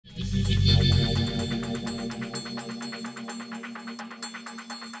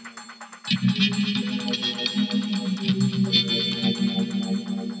Hi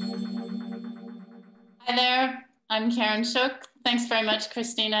there, I'm Karen Shook. Thanks very much,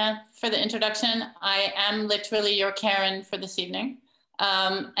 Christina, for the introduction. I am literally your Karen for this evening.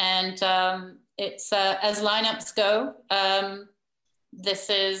 It's as lineups go,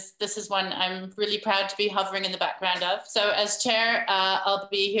 this is one I'm really proud to be hovering in the background of. So as chair, I'll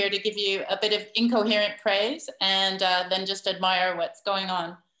be here to give you a bit of incoherent praise and then just admire what's going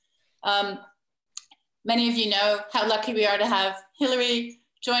on. Many of you know how lucky we are to have Hilary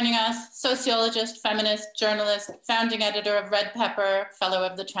joining us, sociologist, feminist, journalist, founding editor of Red Pepper, fellow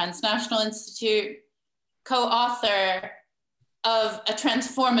of the Transnational Institute, co-author of a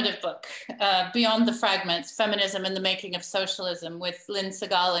transformative book, Beyond the Fragments, Feminism and the Making of Socialism, with Lynn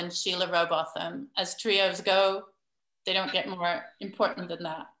Segal and Sheila Rowbotham. As trios go, they don't get more important than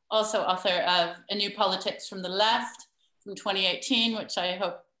that. Also author of A New Politics from the Left from 2018, which I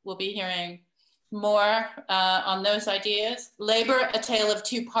hope we'll be hearing more on those ideas. Labor, A Tale of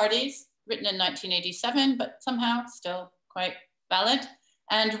Two Parties, written in 1987, but somehow still quite valid.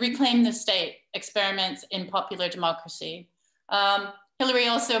 And Reclaim the State, Experiments in Popular Democracy. Hilary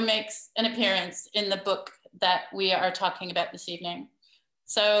also makes an appearance in the book that we are talking about this evening.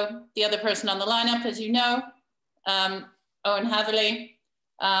 So the other person on the lineup, as you know, Owen Hatherley.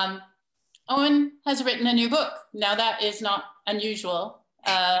 Owen has written a new book. Now that is not unusual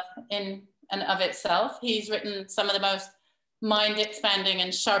in and of itself. He's written some of the most mind-expanding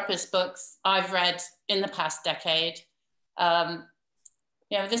and sharpest books I've read in the past decade.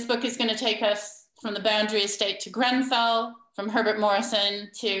 This book is going to take us from the Boundary Estate to Grenfell, from Herbert Morrison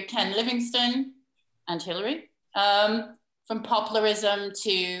to Ken Livingstone and Hilary, from popularism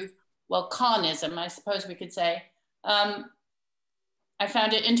to, well, Khanism, I suppose we could say. I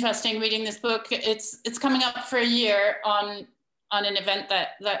found it interesting reading this book. It's coming up for a year on an event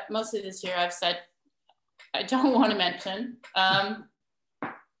that mostly this year I've said I don't want to mention.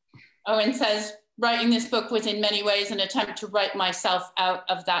 Owen says, writing this book was in many ways an attempt to write myself out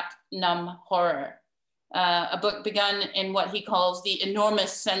of that numb horror. A book begun in what he calls the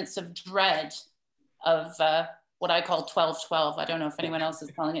enormous sense of dread of what I call 1212. I don't know if anyone else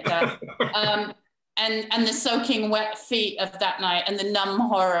is calling it that. And the soaking wet feet of that night and the numb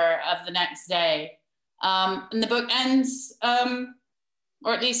horror of the next day. And the book ends,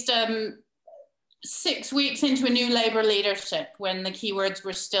 or at least 6 weeks into a new Labour leadership, when the keywords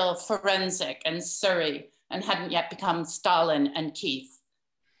were still forensic and Surrey and hadn't yet become Stalin and Keith.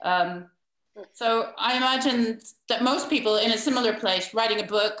 So I imagine that most people in a similar place writing a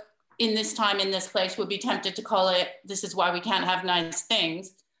book in this time, in this place, would be tempted to call it, This Is Why We Can't Have Nice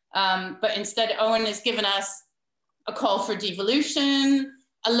Things. But instead, Owen has given us a call for devolution,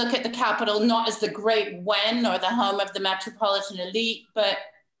 a look at the capital, not as the great Wen or the home of the metropolitan elite, but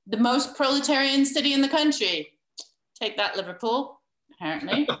the most proletarian city in the country. Take that, Liverpool,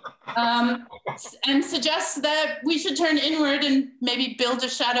 apparently. And suggests that we should turn inward and maybe build a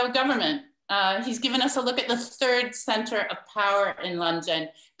shadow government. He's given us a look at the third center of power in London,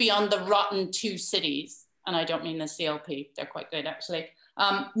 beyond the rotten two cities. And I don't mean the CLP, they're quite good actually.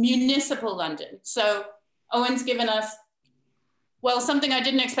 Municipal London. So Owen's given us, well, something I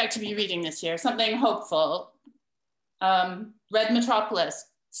didn't expect to be reading this year, something hopeful. Read Metropolis,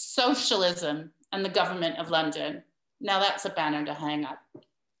 Socialism and the Government of London. Now that's a banner to hang up.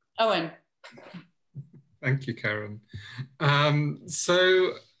 Owen. Thank you, Karen.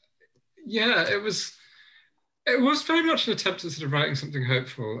 Yeah, it was very much an attempt at sort of writing something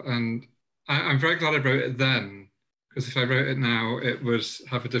hopeful, and I'm very glad I wrote it then, because if I wrote it now, it would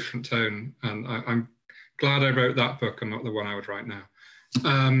have a different tone, and I'm glad I wrote that book and not the one I would write now.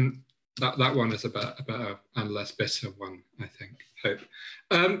 That one is a better and less bitter one, I think, hope.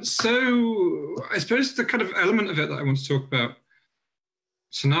 So I suppose the kind of element of it that I want to talk about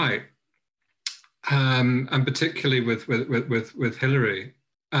tonight, and particularly with Hilary,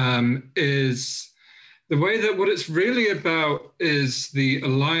 is the way that what it's really about is the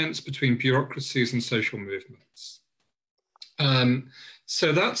alliance between bureaucracies and social movements.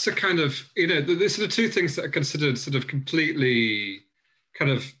 So that's a kind of, there's sort of two things that are considered sort of completely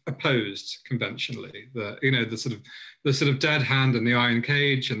kind of opposed conventionally. The sort of dead hand in the iron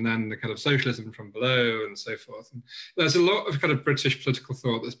cage, and then the kind of socialism from below and so forth. And there's a lot of kind of British political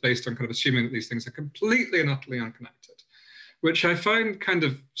thought that's based on kind of assuming that these things are completely and utterly unconnected, which I find kind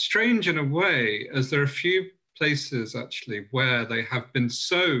of strange in a way, as there are a few places actually where they have been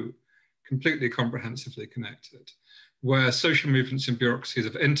so completely comprehensively connected, where social movements and bureaucracies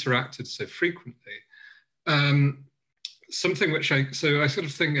have interacted so frequently. Something which I sort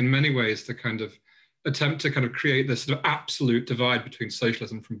of think in many ways the kind of attempt to kind of create this sort of absolute divide between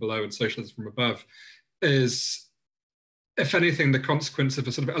socialism from below and socialism from above is, if anything, the consequence of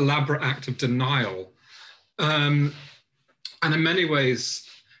a sort of elaborate act of denial. And in many ways,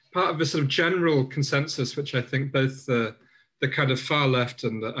 part of a sort of general consensus, which I think both the kind of far left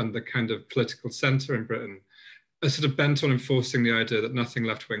and the kind of political centre in Britain are sort of bent on enforcing the idea that nothing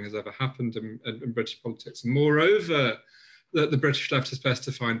left-wing has ever happened in British politics. And moreover, that the British left is best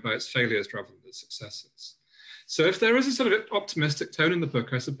defined by its failures rather than its successes. So if there is a sort of optimistic tone in the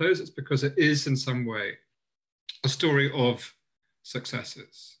book, I suppose it's because it is in some way a story of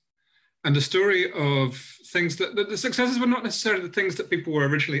successes and a story of things that the successes were not necessarily the things that people were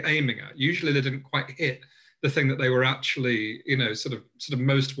originally aiming at. Usually they didn't quite hit the thing that they were actually, sort of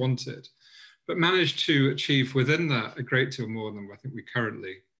most wanted, but managed to achieve within that a great deal more than I think we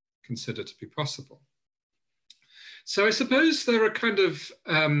currently consider to be possible. So I suppose there are kind of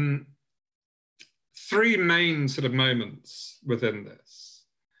three main sort of moments within this,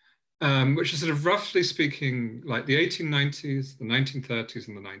 which are sort of roughly speaking like the 1890s, the 1930s,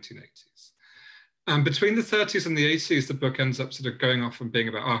 and the 1980s. And between the 30s and the 80s, the book ends up sort of going off and being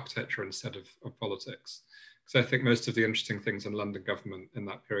about architecture instead of politics. Because I think most of the interesting things in London government in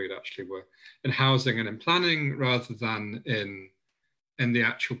that period actually were in housing and in planning rather than in the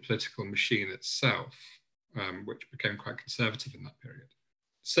actual political machine itself, which became quite conservative in that period.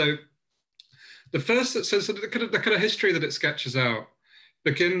 So the first, the kind of history that it sketches out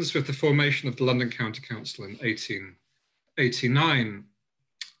begins with the formation of the London County Council in 1889.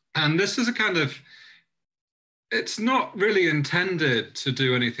 And this is a kind of, it's not really intended to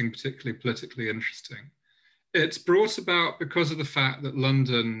do anything particularly politically interesting. It's brought about because of the fact that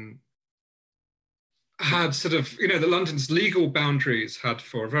London had sort of, that London's legal boundaries had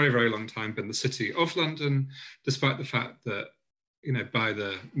for a very, very long time been the city of London, despite the fact that, by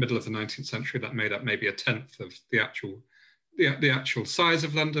the middle of the 19th century, that made up maybe a tenth of the actual size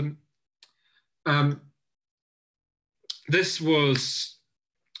of London. This was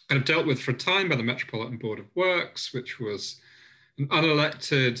kind of dealt with for a time by the Metropolitan Board of Works, which was an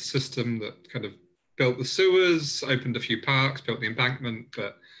unelected system that kind of built the sewers, opened a few parks, built the embankment,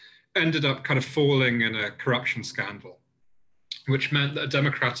 but ended up kind of falling in a corruption scandal, which meant that a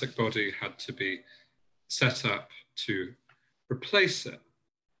democratic body had to be set up to replace it.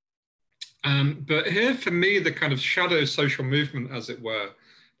 But here, for me, the kind of shadow social movement, as it were,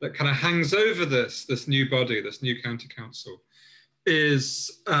 that kind of hangs over this new body, this new county council,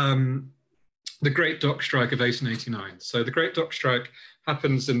 is the Great Dock Strike of 1889. So the Great Dock Strike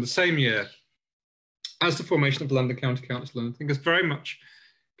happens in the same year as the formation of the London County Council, and I think it's very much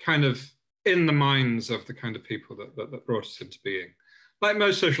kind of in the minds of the kind of people that brought it into being. Like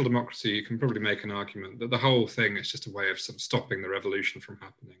most social democracy, you can probably make an argument that the whole thing is just a way of sort of stopping the revolution from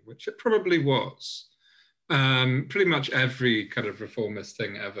happening, which it probably was. Pretty much every kind of reformist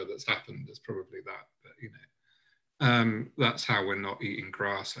thing ever that's happened is probably that, but that's how we're not eating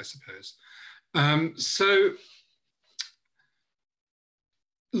grass, I suppose. So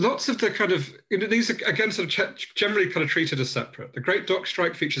lots of the kind of, these are again sort of generally kind of treated as separate. The Great Dock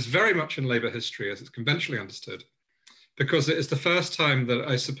Strike features very much in labour history as it's conventionally understood, because it is the first time that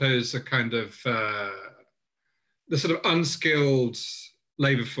I suppose a kind of the sort of unskilled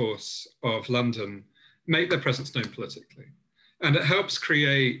labour force of London make their presence known politically. And it helps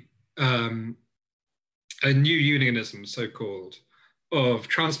create a new unionism, so-called, of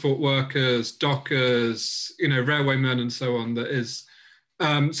transport workers, dockers, railwaymen and so on, that is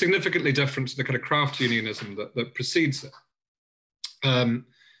significantly different to the kind of craft unionism that precedes it.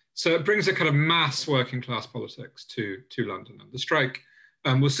 So it brings a kind of mass working class politics to London. And the strike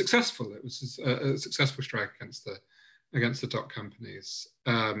was successful. It was a successful strike against the dock companies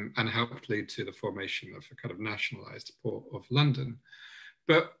and helped lead to the formation of a kind of nationalised port of London.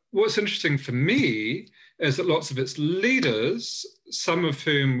 But what's interesting for me is that lots of its leaders, some of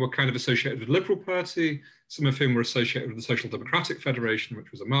whom were kind of associated with the Liberal Party, some of whom were associated with the Social Democratic Federation, which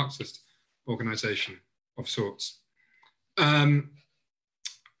was a Marxist organisation of sorts, kind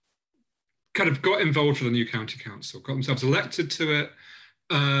of got involved with the new county council, got themselves elected to it,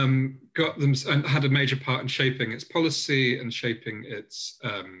 got them and had a major part in shaping its policy and shaping its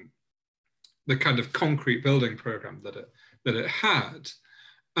the kind of concrete building program that it had.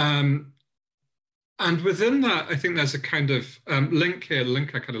 And within that, I think there's a kind of link here, the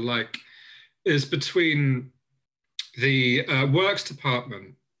link I kind of like, is between the works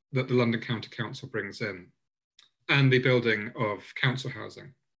department that the London County Council brings in and the building of council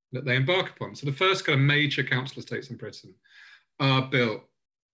housing that they embark upon. So the first kind of major council estates in Britain are built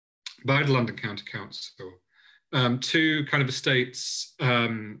by the London County Council. Two kind of estates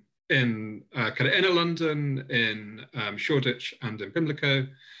in in kind of inner London, in Shoreditch and in Pimlico,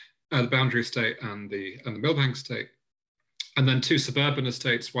 the Boundary Estate and the Millbank Estate, and then 2 suburban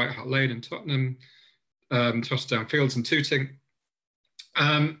estates, White Hart Lane and Tottenham, Tottenham Fields and Tooting.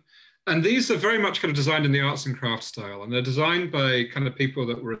 And these are very much kind of designed in the arts and crafts style, and they're designed by kind of people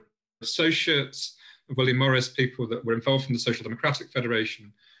that were associates of William Morris, people that were involved in the Social Democratic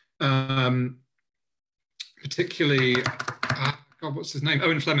Federation, particularly, God, what's his name?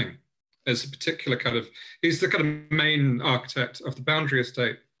 Owen Fleming is a particular kind of, he's the kind of main architect of the Boundary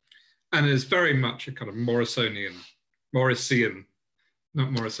Estate, and is very much a kind of Morrisian, not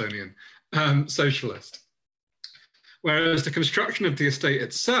Morrisonian, socialist. Whereas the construction of the estate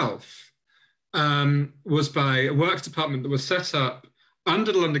itself was by a works department that was set up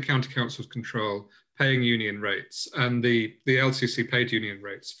under the London County Council's control, paying union rates, and the LCC paid union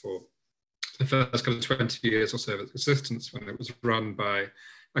rates for the first kind of 20 years or so of its existence, when it was run by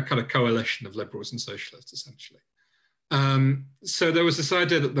a kind of coalition of liberals and socialists, essentially. So there was this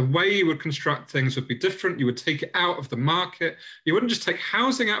idea that the way you would construct things would be different. You would take it out of the market. You wouldn't just take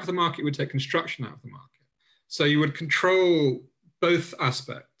housing out of the market, you would take construction out of the market. So you would control both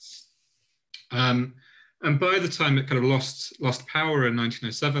aspects. And by the time it kind of lost power in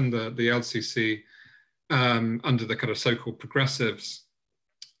 1907, the LCC, under the kind of so-called progressives,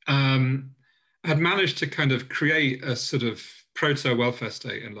 had managed to kind of create a sort of proto-welfare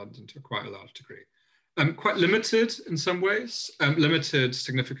state in London to quite a large degree. Quite limited in some ways, limited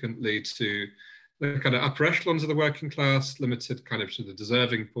significantly to the kind of upper echelons of the working class, limited kind of to the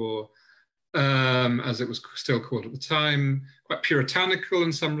deserving poor, as it was still called at the time, quite puritanical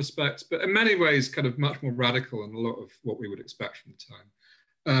in some respects, but in many ways kind of much more radical in a lot of what we would expect from the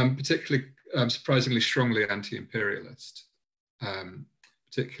time, particularly surprisingly strongly anti-imperialist,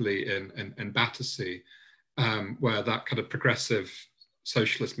 particularly in Battersea, where that kind of progressive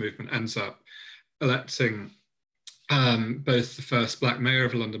socialist movement ends up electing both the first black mayor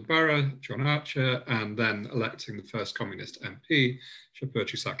of a London borough, John Archer, and then electing the first communist MP,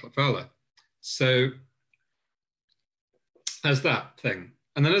 Shapoorji Saklawala. So there's that thing.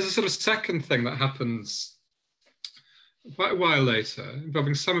 And then there's a sort of second thing that happens quite a while later,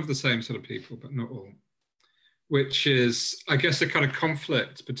 involving some of the same sort of people, but not all, which is, I guess, a kind of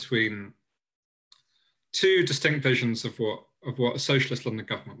conflict between 2 distinct visions of what a socialist London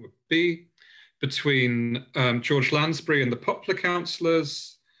government would be, between George Lansbury and the Poplar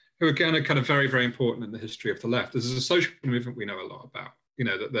councillors, who again are kind of very, very important in the history of the left. This is a social movement we know a lot about. You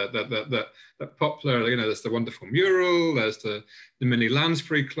know, that Poplar, you know, there's the wonderful mural, there's the mini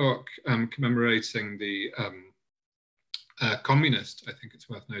Lansbury clock commemorating the communist, I think it's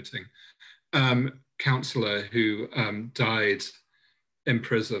worth noting, councillor who died in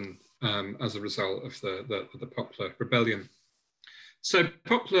prison as a result of the Poplar rebellion. So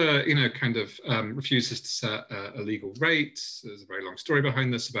Poplar, you know, kind of refuses to set a legal rate. There's a very long story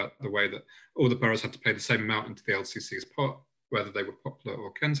behind this about the way that all the boroughs had to pay the same amount into the LCC's pot, whether they were Poplar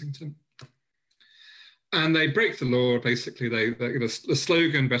or Kensington. And they break the law, basically. You know, the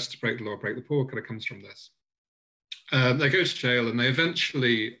slogan, best to break the law, break the poor, kind of comes from this. They go to jail and they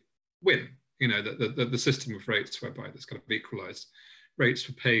eventually win. You know, the system of rates whereby this kind of equalised rates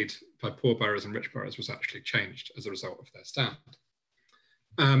were paid by poor boroughs and rich boroughs was actually changed as a result of their stand.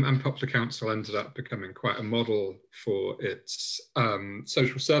 And Poplar Council ended up becoming quite a model for its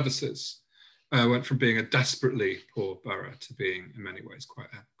social services. Went from being a desperately poor borough to being, in many ways, quite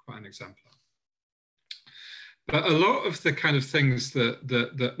an exemplar. But a lot of the kind of things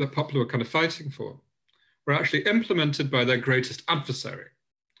that Poplar were kind of fighting for were actually implemented by their greatest adversary.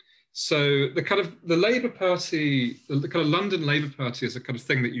 So the Labour Party, the kind of London Labour Party is a kind of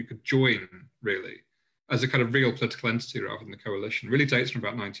thing that you could join, really, as a kind of real political entity rather than a coalition, really dates from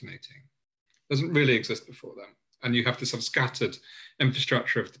about 1918. Doesn't really exist before then. And you have this sort of scattered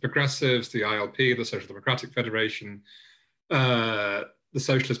infrastructure of the progressives, the ILP, the Social Democratic Federation, the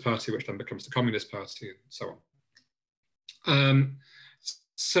Socialist Party, which then becomes the Communist Party, and so on.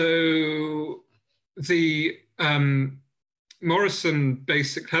 So the Herbert Morrison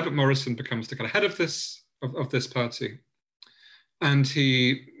becomes the kind of head of this party, and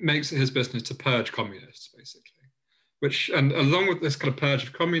he makes it his business to purge communists, basically. And along with this kind of purge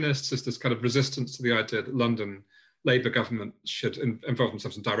of communists is this kind of resistance to the idea that London Labour government should involve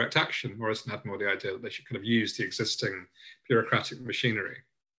themselves in direct action. Morrison had more the idea that they should kind of use the existing bureaucratic machinery.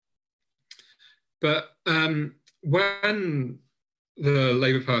 But when the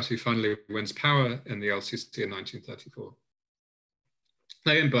Labour Party finally wins power in the LCC in 1934,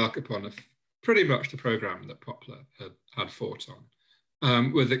 they embark upon pretty much the programme that Poplar had fought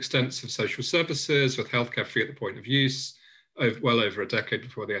on, with extensive social services, with healthcare free at the point of use, well over a decade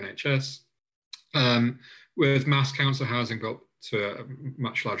before the NHS, with mass council housing built to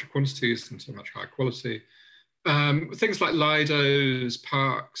much larger quantities and to much higher quality. Things like lidos,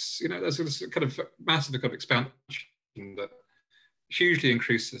 parks, there's this kind of massive kind of expansion that hugely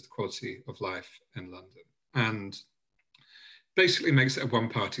increases the quality of life in London and basically makes it a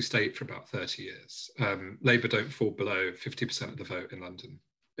one-party state for about 30 years. Labour don't fall below 50% of the vote in London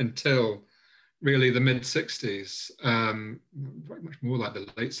until really the mid-60s, very much more like the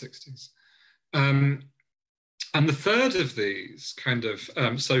late 60s. And the third of these kind of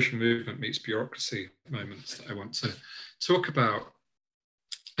social movement meets bureaucracy moments that I want to talk about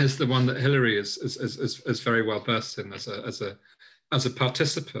is the one that Hilary is very well versed in as a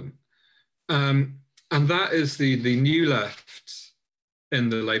participant. And that is the new left in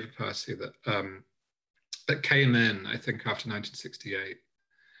the Labour Party that came in, I think, after 1968.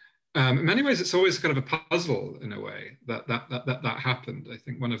 In many ways, it's always kind of a puzzle in a way that happened. I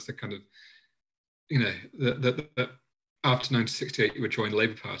think one of the kind of, that after 1968 you would join the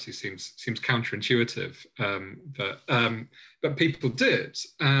Labour Party seems counterintuitive, but people did.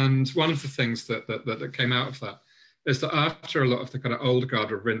 And one of the things that came out of that is that after a lot of the kind of old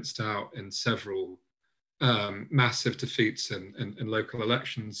guard were rinsed out in several massive defeats in local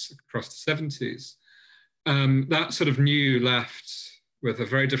elections across the 70s, that sort of new left with a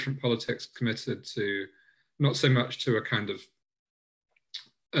very different politics committed to not so much to a kind of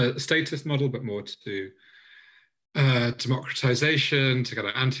a statist model, but more to democratization, to kind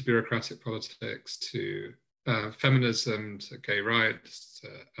of anti-bureaucratic politics, to feminism, to gay rights,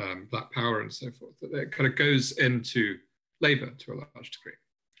 to Black power and so forth. That it kind of goes into Labour to a large degree.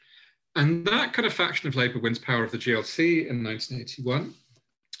 And that kind of faction of Labour wins power of the GLC in 1981,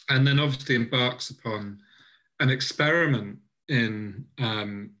 and then obviously embarks upon an experiment in,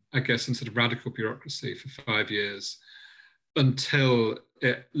 I guess, in sort of radical bureaucracy for 5 years until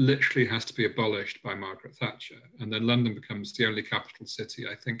it literally has to be abolished by Margaret Thatcher. And then London becomes the only capital city,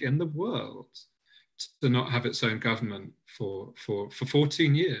 I think, in the world to not have its own government for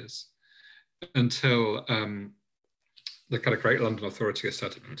 14 years until the kind of Great London Authority is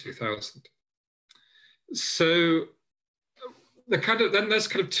set up in 2000. So then there's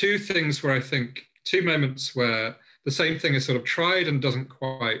kind of two things where I think, two moments where the same thing is sort of tried and doesn't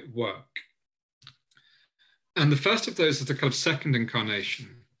quite work. And the first of those is the kind of second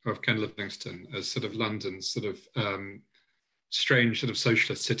incarnation of Ken Livingstone as sort of London's sort of strange sort of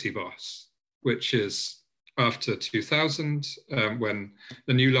socialist city boss, which is after 2000, when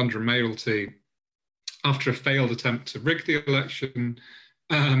the new London mayoralty, after a failed attempt to rig the election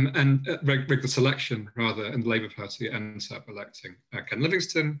and rig the selection rather, in the Labour Party, ends up electing Ken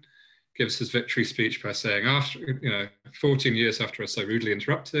Livingstone, gives his victory speech by saying, after 14 years after I was so rudely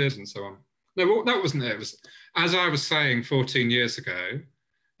interrupted, and so on. No, that wasn't it. It was, as I was saying 14 years ago,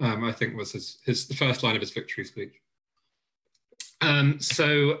 I think was the first line of his victory speech.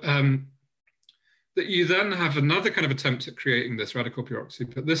 That you then have another kind of attempt at creating this radical bureaucracy,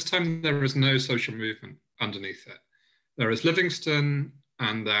 but this time there is no social movement underneath it. There is Livingstone,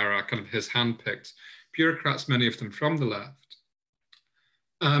 and there are kind of his handpicked bureaucrats, many of them from the left.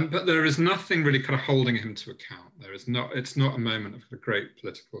 But there is nothing really kind of holding him to account. It's not a moment of great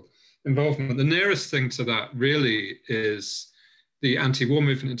political involvement. The nearest thing to that really is the anti-war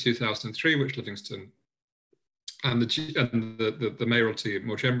movement in 2003, which Livingstone and the mayoralty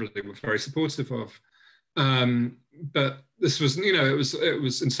more generally were very supportive of. But this was, it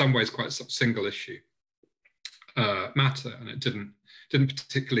was in some ways quite a single issue matter, and it didn't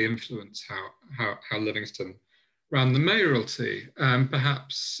particularly influence how Livingstone ran the mayoralty.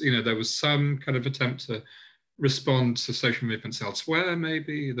 Perhaps, there was some kind of attempt to respond to social movements elsewhere,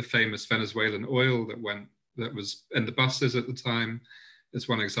 maybe. The famous Venezuelan oil that was in the buses at the time is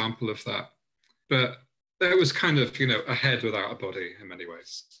one example of that. But it was kind of, a head without a body in many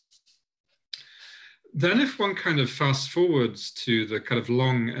ways. Then if one kind of fast forwards to the kind of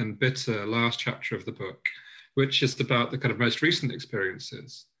long and bitter last chapter of the book, which is about the kind of most recent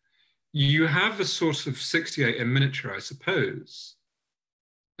experiences, you have a sort of 68 in miniature, I suppose.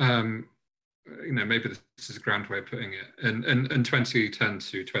 Maybe this is a grand way of putting it, in 2010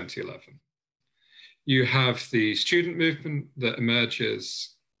 to 2011. You have the student movement that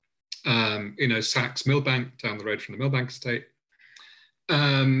emerges, Saks Millbank down the road from the Millbank estate.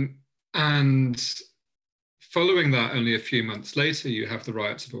 And following that, only a few months later, you have the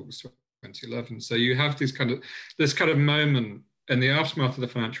riots of August 2011. So you have this kind of moment in the aftermath of the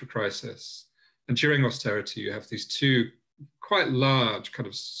financial crisis, and during austerity, you have these two quite large kind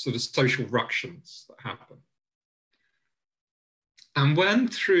of sort of social ructions that happen. And when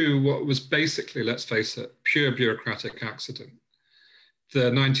through what was basically, let's face it, pure bureaucratic accident,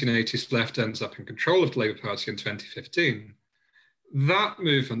 the 1980s left ends up in control of the Labour Party in 2015, that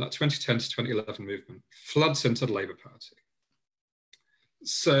movement, that 2010 to 2011 movement, floods into the Labour Party.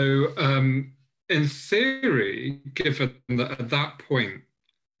 So in theory, given that at that point,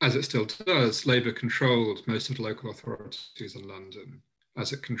 as it still does, Labour controlled most of the local authorities in London,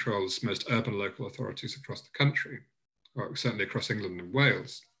 as it controls most urban local authorities across the country, or certainly across England and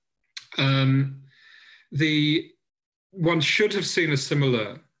Wales. One should have seen a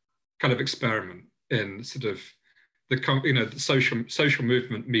similar kind of experiment in sort of the social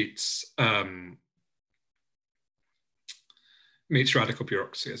movement meets radical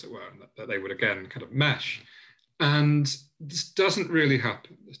bureaucracy, as it were, and that they would again kind of mesh. And this doesn't really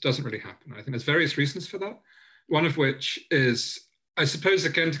happen. I think there's various reasons for that. One of which is, I suppose,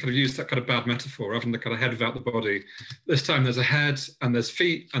 again, to kind of use that kind of bad metaphor, rather than the kind of head without the body, this time there's a head and there's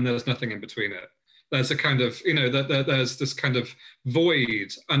feet and there's nothing in between it. There's a kind of, there's this kind of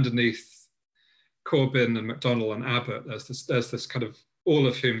void underneath Corbyn and McDonnell and Abbott. There's this kind of, all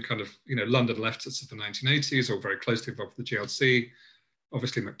of whom kind of, London leftists of the 1980s, or very closely involved with the GLC,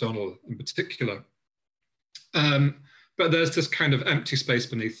 obviously McDonnell in particular. But there's this kind of empty space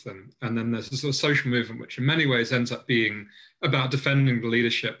beneath them. And then there's this sort of social movement, which in many ways ends up being about defending the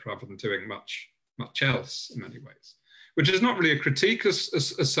leadership rather than doing much else in many ways, which is not really a critique as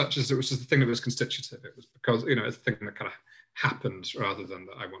such, as it was just a thing that was constitutive. It was because, it's a thing that kind of happened rather than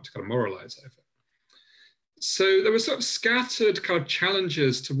that I want to kind of moralize over. So there were sort of scattered kind of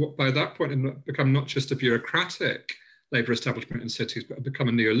challenges to what by that point had become not just a bureaucratic Labour establishment in cities, but had become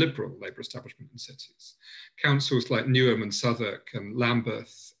a neoliberal Labour establishment in cities. Councils like Newham and Southwark and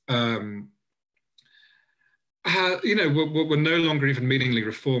Lambeth, were no longer even meaningly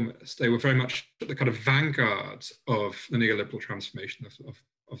reformist. They were very much at the kind of vanguard of the neoliberal transformation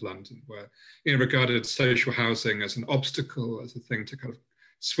of London, where, regarded social housing as an obstacle, as a thing to kind of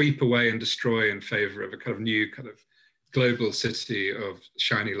sweep away and destroy in favour of a kind of new kind of global city of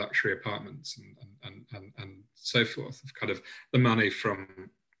shiny luxury apartments and so forth, of kind of the money from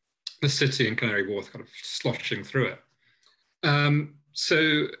the city and Canary Wharf kind of sloshing through it.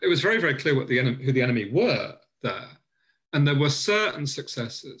 So it was very, very clear who the enemy were there. And there were certain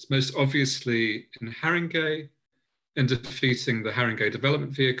successes, most obviously in Haringey, in defeating the Haringey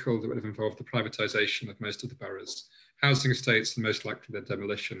development vehicle that would have involved the privatisation of most of the borough's housing estates, and most likely their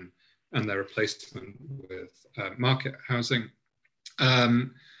demolition and their replacement with market housing.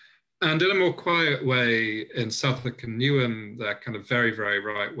 And in a more quiet way, in Southwark and Newham, their kind of very, very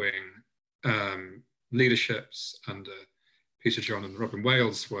right-wing leaderships under Peter John and Robin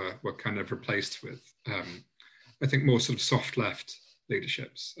Wales were kind of replaced with, I think, more sort of soft left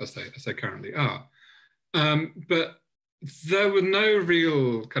leaderships, as they currently are. But there were no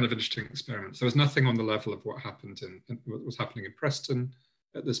real kind of interesting experiments. There was nothing on the level of what happened what was happening in Preston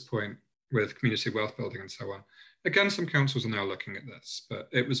at this point with community wealth building and so on. Again, some councils are now looking at this, but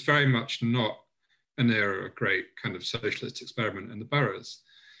it was very much not an era of great kind of socialist experiment in the boroughs.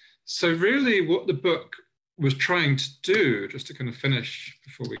 So really what the book was trying to do, just to kind of finish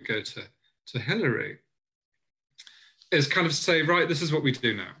before we go to Hilary, is kind of say, right, this is what we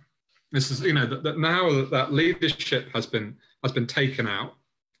do now. This is, that now that leadership has been taken out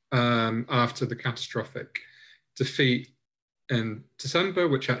after the catastrophic defeat in December,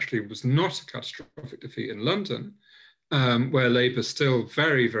 which actually was not a catastrophic defeat in London, where Labour still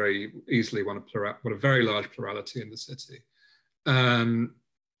very, very easily won a very large plurality in the city. That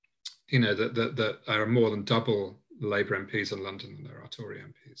are more than double the Labour MPs in London than there are Tory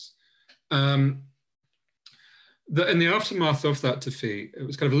MPs. In the aftermath of that defeat, it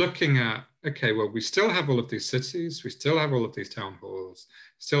was kind of looking at, okay, well, we still have all of these cities, we still have all of these town halls,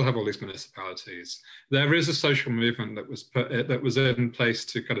 still have all these municipalities. There is a social movement that was in place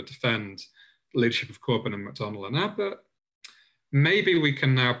to kind of defend the leadership of Corbyn and McDonnell and Abbott. Maybe we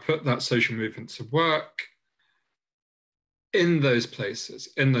can now put that social movement to work in those places,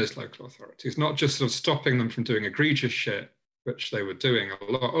 in those local authorities, not just sort of stopping them from doing egregious shit, which they were doing a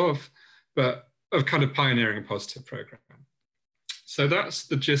lot of, but of kind of pioneering a positive program. So that's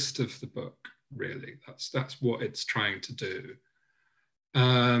the gist of the book, really. That's what it's trying to do.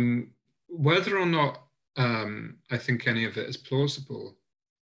 Whether or not I think any of it is plausible,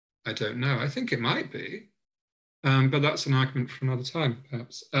 I don't know. I think it might be, but that's an argument for another time,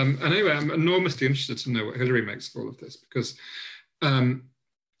 perhaps. Anyway, I'm enormously interested to know what Hilary makes of all of this, because her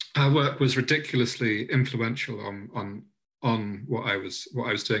work was ridiculously influential on what I was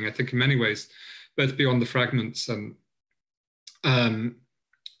doing. I think in many ways, both Beyond the Fragments and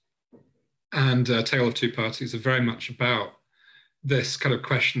Tale of Two Parties are very much about this kind of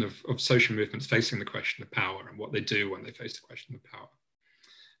question of social movements facing the question of power and what they do when they face the question of power.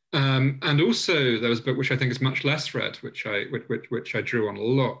 And also there was a book which I think is much less read, which I drew on a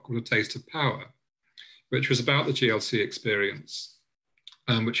lot, called A Taste of Power, which was about the GLC experience,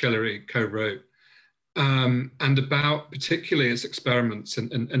 which Hilary co-wrote, and about particularly its experiments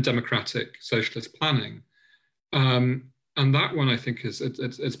in democratic socialist planning. And that one I think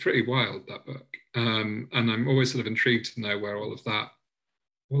it's pretty wild, that book. And I'm always sort of intrigued to know where all of that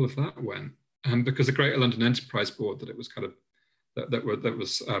went. Because the Greater London Enterprise Board that it was kind of that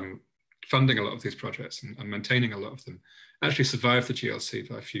was funding a lot of these projects and maintaining a lot of them actually survived the GLC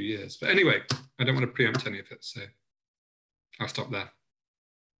by a few years. But anyway, I don't want to preempt any of it, so I'll stop there.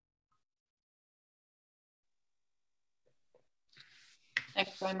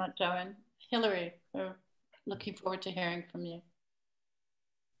 Thanks very much, Owen. Hilary, we're looking forward to hearing from you.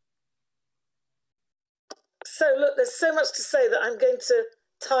 So look, there's so much to say that I'm going to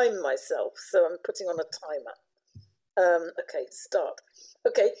time myself. So I'm putting on a timer. Okay, start.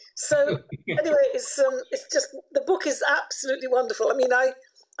 Okay, so anyway, it's just, the book is absolutely wonderful. I mean, I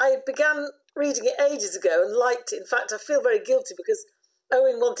began reading it ages ago and liked it. In fact, I feel very guilty because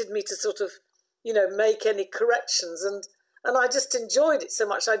Owen wanted me to sort of, you know, make any corrections, and I just enjoyed it so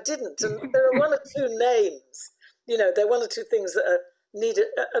much I didn't. And there are one or two names, you know, there are one or two things that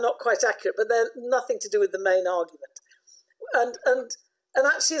are not quite accurate, but they're nothing to do with the main argument. And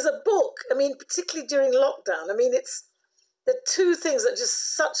actually as a book, I mean, particularly during lockdown, I mean, there are two things that are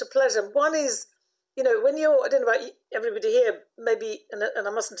just such a pleasure. One is, you know, when you're, I don't know about everybody here, maybe, and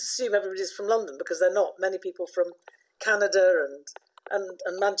I mustn't assume everybody's from London because they're not. Many people from Canada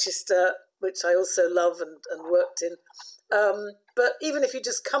and Manchester, which I also love and worked in. But even if you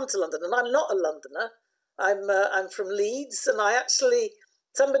just come to London, and I'm not a Londoner, I'm from Leeds, and I actually,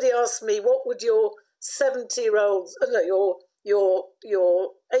 somebody asked me, what would your 70-year-old, no,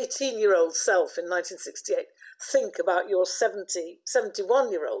 your 18-year-old self in 1968 think about your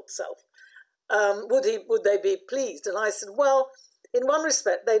 71-year-old self? Would they be pleased? And I said, well, in one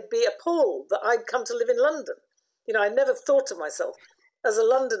respect, they'd be appalled that I'd come to live in London. You know, I never thought of myself as a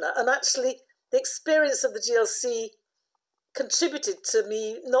Londoner, and actually the experience of the GLC contributed to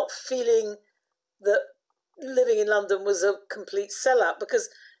me not feeling that living in London was a complete sellout, because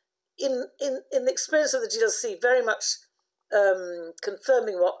in the experience of the GLC, very much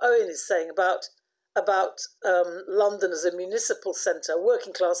confirming what Owen is saying about London as a municipal centre, a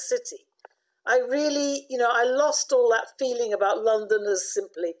working class city, I really, you know, I lost all that feeling about London as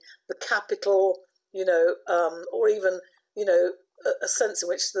simply the capital, you know, or even, you know, a sense in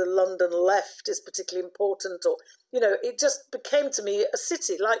which the London left is particularly important, or, you know, it just became to me a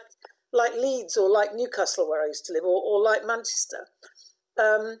city like Leeds or like Newcastle, where I used to live, or like Manchester.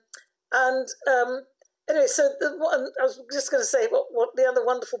 Anyway, so I was just going to say what the other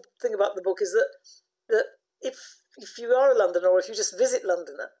wonderful thing about the book is that if you are a Londoner, or if you just visit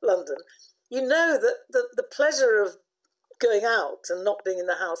London, you know that the pleasure of going out and not being in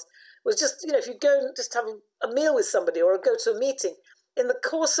the house was just, you know, if you go and just have a meal with somebody or go to a meeting, in the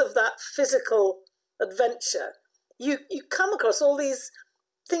course of that physical adventure, you come across all these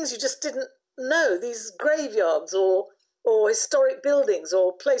things you just didn't know, these graveyards or historic buildings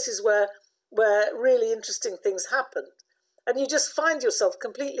or places where really interesting things happened. And you just find yourself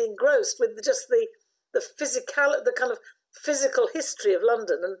completely engrossed with just the kind of physical history of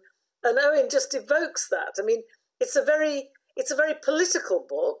London. And Owen just evokes that. I mean, it's a very political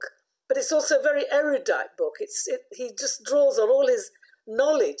book, but it's also a very erudite book. He just draws on all his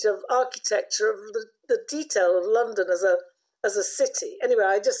knowledge of architecture, of the detail of London as a city. Anyway,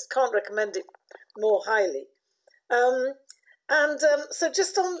 I just can't recommend it more highly. So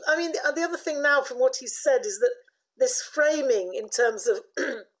just on, I mean, the other thing now from what he said is that this framing in terms of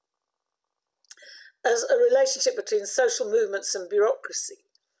as a relationship between social movements and bureaucracy,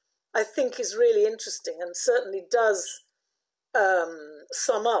 I think is really interesting and certainly does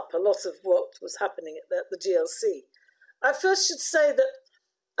sum up a lot of what was happening at the GLC. I first should say that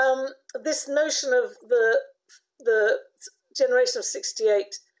this notion of the generation of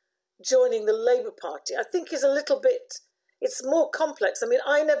 68 joining the Labour Party, I think is a little bit, it's more complex. I mean,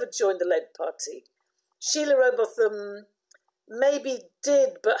 I never joined the Labour Party. Sheila Rowbotham maybe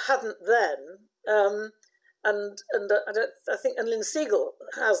did, but hadn't then. I think Lynn Siegel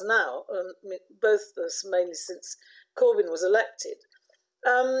has now, both of us mainly since Corbyn was elected,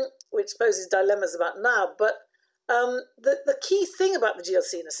 which poses dilemmas about now. But the key thing about the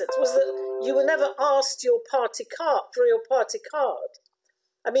GLC, in a sense, was that you were never asked your party card for your party card.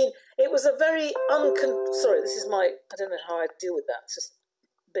 I mean, it was a very sorry, this is I don't know how I deal with that. It's just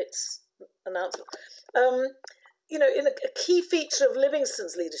bits announcement. in a key feature of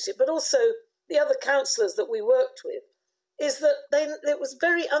Livingstone's leadership, but also the other councillors that we worked with, is that it was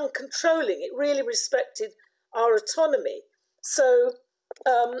very uncontrolling. It really respected our autonomy. So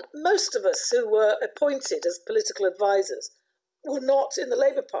most of us who were appointed as political advisors were not in the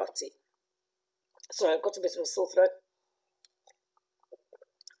Labour Party. Sorry, I've got a bit of a sore throat.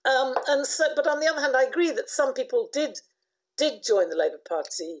 But on the other hand, I agree that some people did join the Labour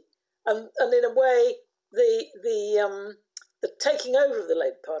Party, and in a way, the taking over of the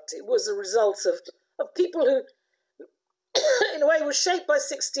Labour Party was a result of people who, in a way, were shaped by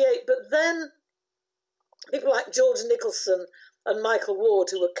 '68, but then people like George Nicholson and Michael Ward,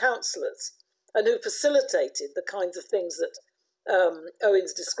 who were councillors and who facilitated the kinds of things that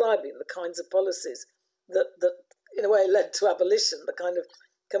Owen's describing, the kinds of policies that in a way led to abolition, the kind of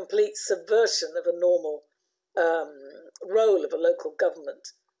complete subversion of a normal role of a local government,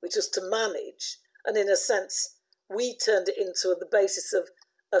 which was to manage. And in a sense, we turned it into the basis of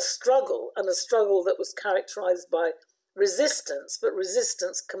a struggle, and a struggle that was characterised by resistance, but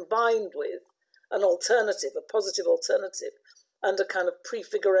resistance combined with an alternative, a positive alternative, and a kind of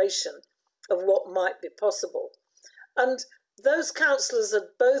prefiguration of what might be possible. And those councillors had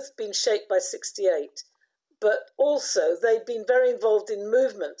both been shaped by '68, but also they'd been very involved in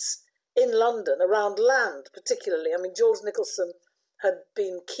movements in London around land, particularly. I mean, George Nicholson had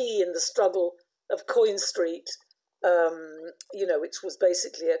been key in the struggle of Coin Street, which was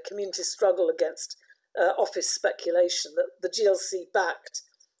basically a community struggle against office speculation that the GLC backed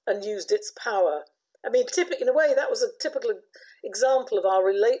and used its power. I mean, in a way, that was a typical example of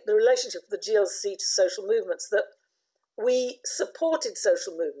the relationship of the GLC to social movements, that we supported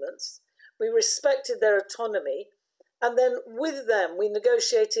social movements, we respected their autonomy, and then with them we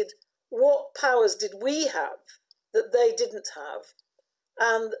negotiated what powers did we have that they didn't have,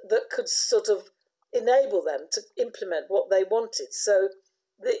 and that could sort of enable them to implement what they wanted. So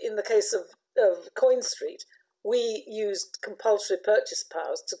in the case of Coin Street, we used compulsory purchase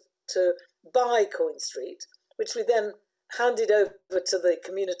powers to buy Coin Street, which we then handed over to the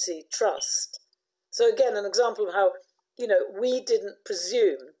community trust. So again, an example of how, we didn't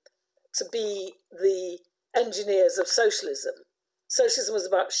presume to be the engineers of socialism. Socialism was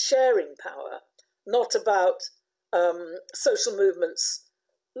about sharing power, not about social movements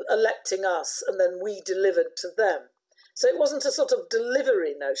electing us and then we delivered to them. So it wasn't a sort of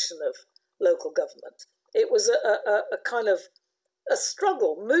delivery notion of local government. It was a kind of a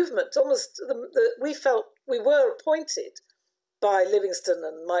struggle, movement, almost. We felt we were appointed by Livingstone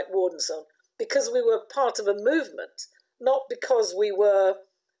and Mike Ward and so on because we were part of a movement, not because we were,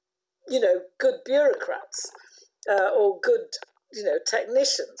 good bureaucrats or good,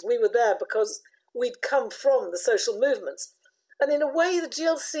 technicians. We were there because we'd come from the social movements. And in a way, the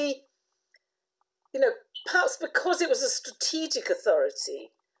GLC, perhaps because it was a strategic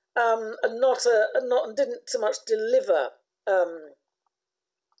authority and didn't so much deliver,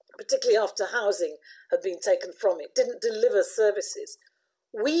 particularly after housing had been taken from it, didn't deliver services.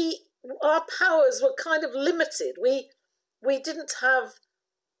 Our powers were kind of limited. We didn't have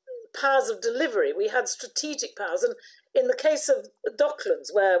powers of delivery. We had strategic powers. And in the case of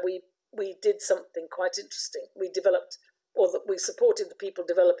Docklands, where we did something quite interesting, we supported the people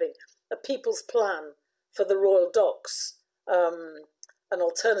developing a people's plan for the Royal Docks, an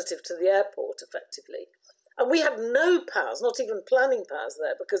alternative to the airport, effectively. And we had no powers, not even planning powers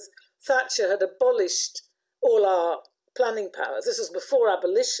there, because Thatcher had abolished all our planning powers. This was before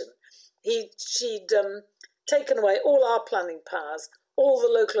abolition. She'd taken away all our planning powers, all the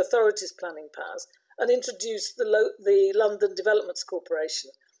local authorities' planning powers, and introduced the London Developments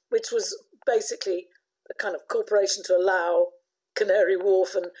Corporation, which was basically a kind of corporation to allow Canary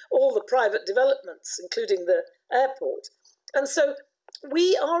Wharf and all the private developments, including the airport. And so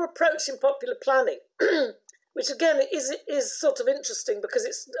our approach in popular planning, which again is sort of interesting because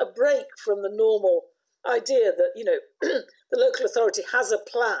it's a break from the normal idea that, the local authority has a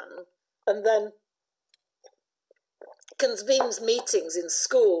plan and then convenes meetings in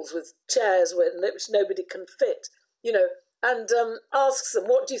schools with chairs which nobody can fit, and asks them,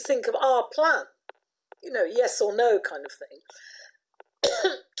 what do you think of our plan? Yes or no kind of thing.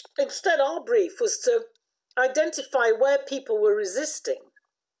 Instead, our brief was to identify where people were resisting,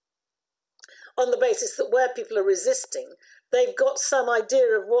 on the basis that where people are resisting, they've got some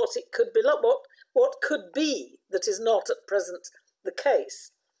idea of what it could be, what could be that is not at present the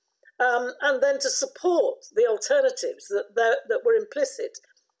case. And then to support the alternatives that were implicit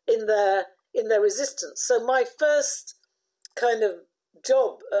in their resistance. So my first kind of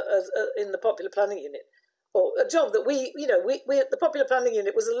job in the Popular Planning Unit, or a job that we the Popular Planning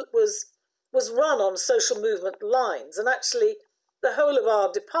Unit was was run on social movement lines. And actually, the whole of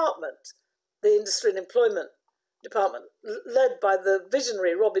our department, the Industry and Employment Department, led by the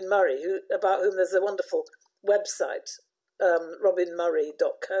visionary Robin Murray, about whom there's a wonderful website,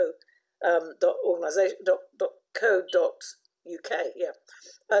 robinmurray.co, .co.uk, yeah.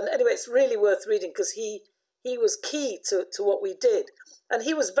 And anyway, it's really worth reading because he was key to what we did. And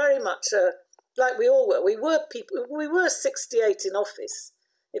he was very much like we all were. We were 68 in office,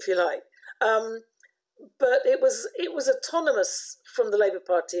 if you like. But it was autonomous from the Labour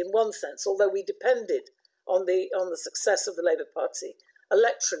Party in one sense, although we depended on the success of the Labour Party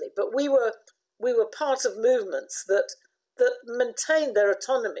electorally. But we were part of movements that maintained their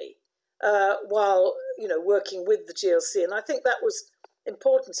autonomy while working with the GLC, and I think that was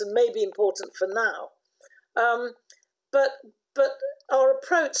important and maybe important for now. But our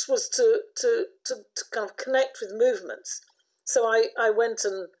approach was to kind of connect with movements. So I went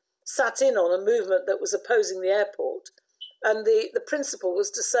and sat in on a movement that was opposing the airport, and the principle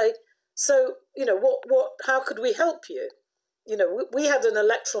was to say, so how could we help you? We had an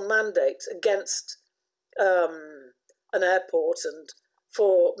electoral mandate against an airport and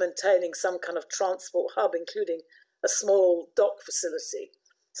for maintaining some kind of transport hub, including a small dock facility.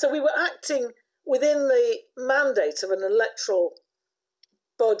 So we were acting within the mandate of an electoral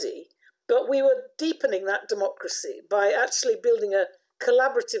body, but we were deepening that democracy by actually building a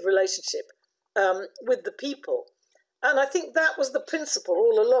collaborative relationship with the people. And I think that was the principle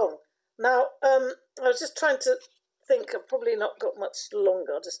all along. Now, I was just trying to think, I've probably not got much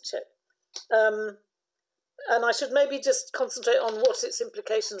longer, I'll just check. And I should maybe just concentrate on what its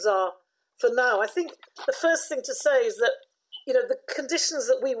implications are for now. I think the first thing to say is that, the conditions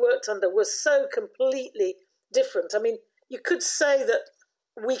that we worked under were so completely different. I mean, you could say that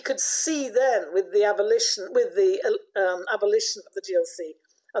we could see then with the abolition of the GLC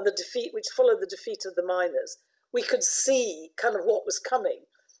and the defeat, which followed the defeat of the miners, we could see kind of what was coming.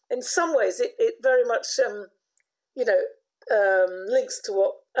 In some ways, it very much, links to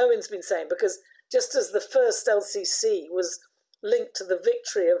what Owen's been saying, because just as the first LCC was linked to the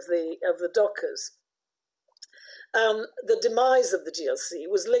victory of the dockers, the demise of the GLC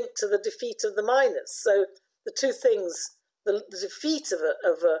was linked to the defeat of the miners. So the two things, the defeat of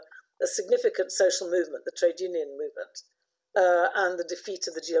a significant social movement, the trade union movement, and the defeat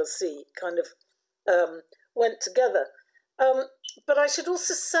of the GLC kind of went together. But I should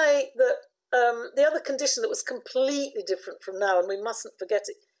also say that the other condition that was completely different from now, and we mustn't forget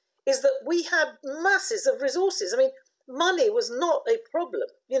it, is that we had masses of resources. I mean, money was not a problem.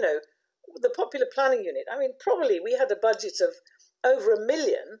 The Popular Planning Unit, I mean, probably we had a budget of over £1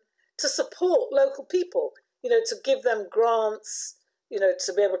 million to support local people, to give them grants,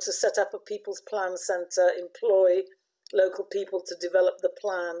 to be able to set up a People's Plan Centre, employ local people to develop the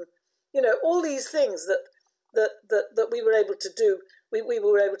plan, all these things that we were able to do. We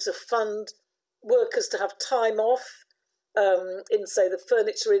were able to fund workers to have time off in, say, the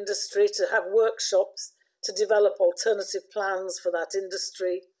furniture industry, to have workshops to develop alternative plans for that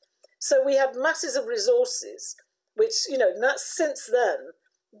industry. So we had masses of resources, which, since then,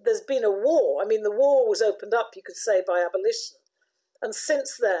 there's been a war. I mean, the war was opened up, you could say, by abolition. And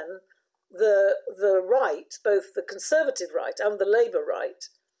since then, the right, both the Conservative right and the Labour right,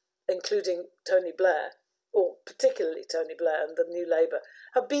 including Tony Blair, or particularly Tony Blair and the New Labour,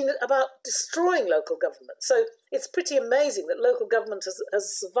 have been about destroying local government. So it's pretty amazing that local government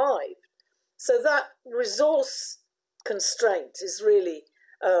has survived. So that resource constraint is really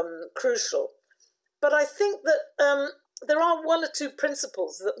crucial. But I think that there are one or two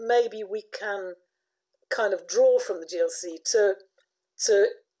principles that maybe we can kind of draw from the GLC to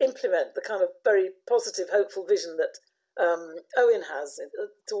implement the kind of very positive, hopeful vision that Owen has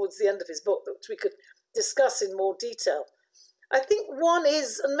towards the end of his book, which we could discuss in more detail. I think one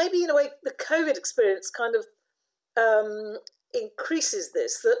is, and maybe in a way the COVID experience kind of increases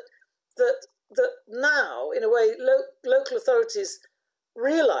this, that now, in a way, local authorities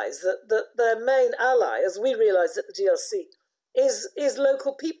realise that their main ally, as we realised at the GLC, is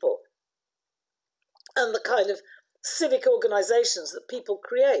local people and the kind of civic organisations that people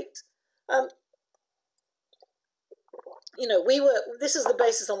create. This is the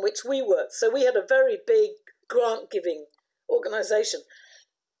basis on which we worked. So we had a very big grant-giving organisation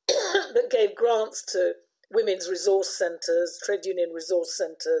that gave grants to women's resource centres, trade union resource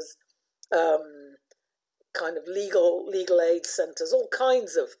centres, kind of legal aid centres, all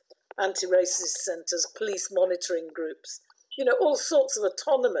kinds of anti-racist centres, police monitoring groups, all sorts of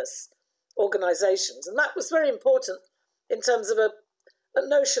autonomous organisations. And that was very important in terms of a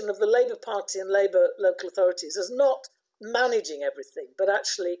notion of the Labour Party and Labour local authorities as not managing everything, but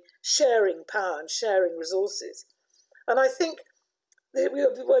actually sharing power and sharing resources. And I think that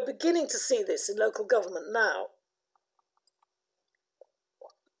we're beginning to see this in local government now,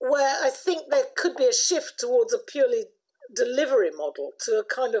 where I think there could be a shift towards a purely delivery model to a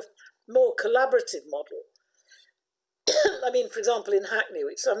kind of more collaborative model. I mean, for example, in Hackney,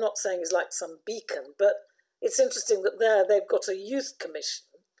 which I'm not saying is like some beacon, but it's interesting that there they've got a youth commission,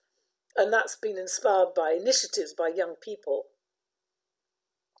 and that's been inspired by initiatives by young people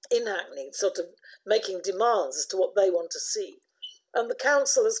in Hackney, sort of making demands as to what they want to see. And the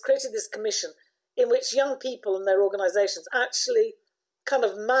council has created this commission in which young people and their organisations actually kind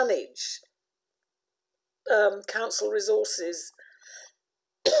of manage council resources,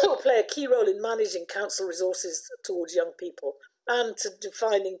 or play a key role in managing council resources towards young people and to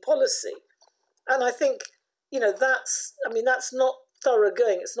defining policy. And I think, you know, that's not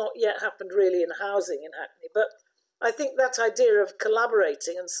thoroughgoing. It's not yet happened really in housing in Hackney, but I think that idea of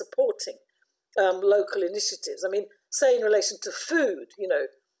collaborating and supporting local initiatives. I mean, say in relation to food, you know,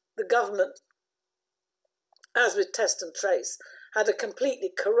 the government, as with Test and Trace, had a completely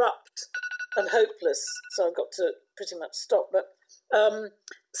corrupt and hopeless, so I've got to pretty much stop, but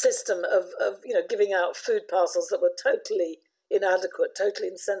system of you know, giving out food parcels that were totally inadequate, totally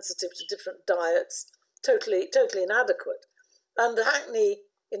insensitive to different diets, totally inadequate. And Hackney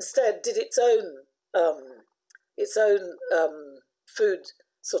instead did its own food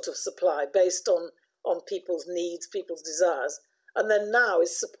sort of supply based on people's needs, people's desires, and then now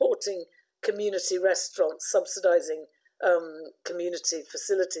is supporting community restaurants, subsidising community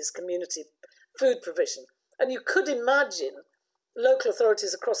facilities, community food provision. And you could imagine local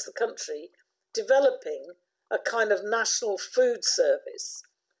authorities across the country developing a kind of national food service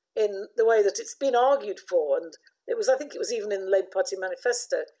in the way that it's been argued for, and I think it was even in the Labour Party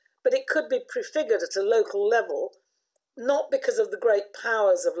manifesto, but it could be prefigured at a local level, not because of the great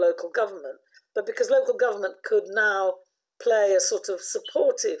powers of local government, but because local government could now play a sort of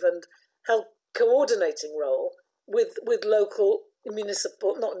supportive and help coordinating role with local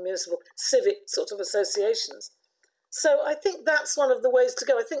civic sort of associations. So I think that's one of the ways to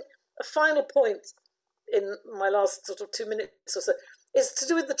go. I think a final point in my last sort of 2 minutes or so is to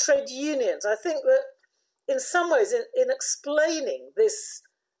do with the trade unions. I think that in some ways, in explaining this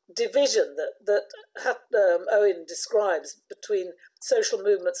division that Owen describes between social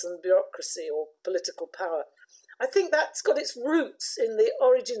movements and bureaucracy or political power, I think that's got its roots in the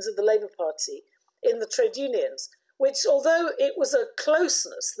origins of the Labour Party, in the trade unions, which, although it was a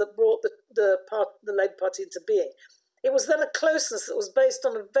closeness that brought the Labour Party into being, it was then a closeness that was based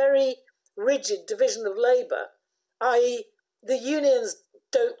on a very rigid division of labour, i.e. the unions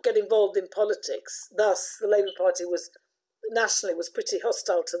don't get involved in politics. Thus, the Labour Party nationally was pretty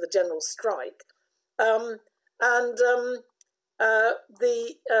hostile to the general strike. The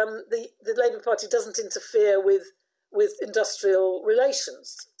Labour Party doesn't interfere with industrial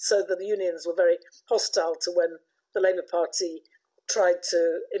relations, so that the unions were very hostile to when the Labour Party tried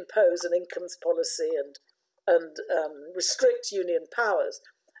to impose an incomes policy and restrict union powers.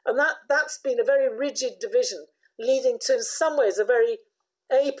 And that's been a very rigid division, leading to, in some ways, a very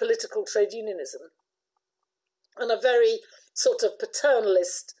apolitical trade unionism and a very sort of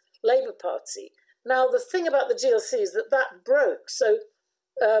paternalist Labour Party. Now, the thing about the GLC is that broke. So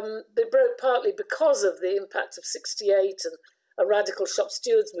it broke partly because of the impact of 68 and a radical shop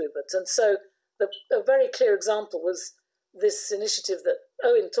stewards movement. And so a very clear example was this initiative that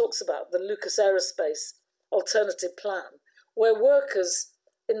Owen talks about, the Lucas Aerospace Alternative Plan, where workers,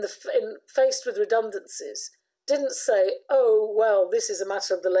 faced with redundancies, didn't say, oh, well, this is a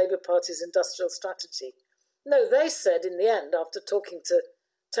matter of the Labour Party's industrial strategy. No, they said in the end, after talking to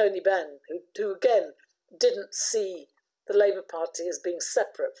Tony Benn, who again didn't see the Labour Party as being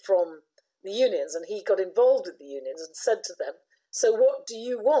separate from the unions, and he got involved with the unions and said to them, so what do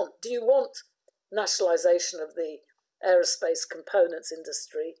you want? Do you want nationalisation of the aerospace components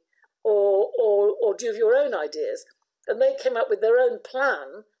industry, or do you have your own ideas? And they came up with their own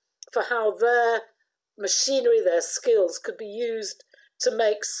plan for how their machinery, their skills could be used to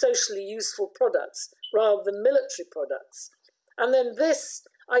make socially useful products rather than military products. And then this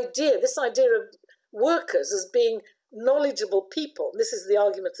idea of workers as being knowledgeable people, this is the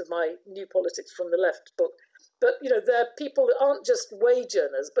argument of my New Politics from the Left book, but you know, they're people that aren't just wage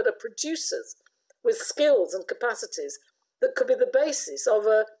earners, but are producers with skills and capacities that could be the basis of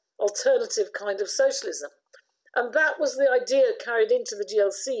an alternative kind of socialism. And that was the idea carried into the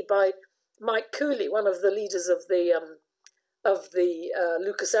GLC by Mike Cooley, one of the leaders of the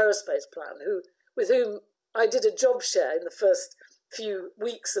Lucas Aerospace Plan, with whom I did a job share in the first few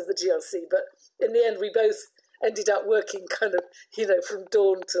weeks of the GLC. But in the end, we both ended up working kind of, from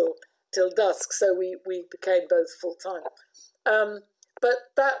dawn till dusk. So we became both full time. But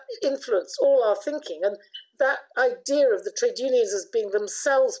that influenced all our thinking, and that idea of the trade unions as being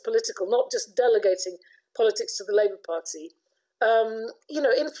themselves political, not just delegating politics to the Labour Party,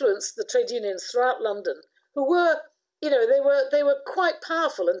 influenced the trade unions throughout London, who were, they were quite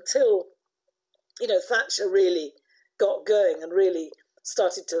powerful until, Thatcher really got going and really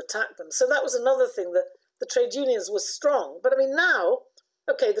started to attack them. So that was another thing, that the trade unions were strong. But I mean, now,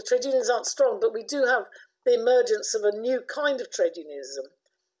 okay, the trade unions aren't strong, but we do have the emergence of a new kind of trade unionism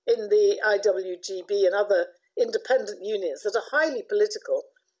in the IWGB and other independent unions that are highly political,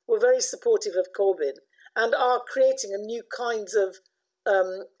 were very supportive of Corbyn, and are creating a new kind of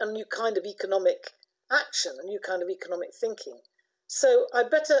economic action, a new kind of economic thinking. So I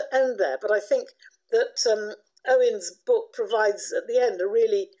better end there, but I think that Owen's book provides at the end a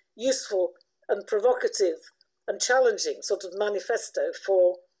really useful and provocative and challenging sort of manifesto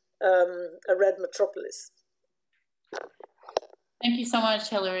for a red metropolis. Thank you so much,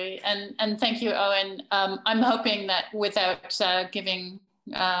 Hilary, and thank you, Owen. I'm hoping that without giving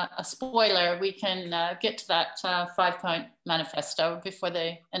a spoiler, we can get to that 5-point manifesto before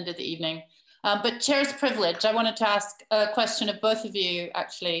the end of the evening. But chair's privilege, I wanted to ask a question of both of you,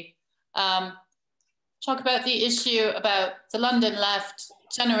 actually. Talk about the issue about the London left,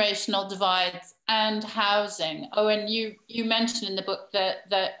 generational divides, and housing. Owen, you mentioned in the book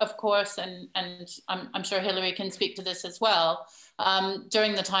that of course, and I'm sure Hilary can speak to this as well,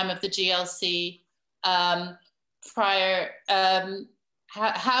 during the time of the GLC,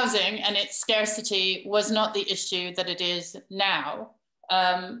 housing and its scarcity was not the issue that it is now.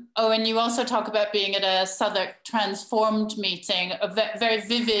 Owen, you also talk about being at a Southwark Transformed meeting, a very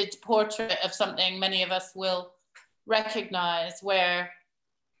vivid portrait of something many of us will recognize, where,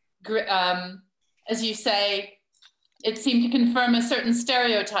 as you say, it seemed to confirm a certain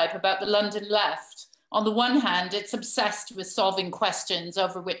stereotype about the London left. On the one hand, it's obsessed with solving questions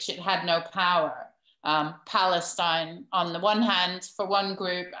over which it had no power. Palestine on the one hand for one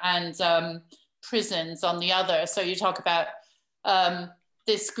group, and prisons on the other. So you talk about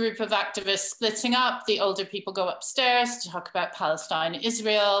this group of activists splitting up, the older people go upstairs to talk about Palestine,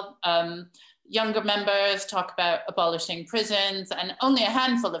 Israel, younger members talk about abolishing prisons, and only a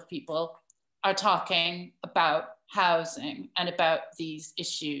handful of people are talking about housing and about these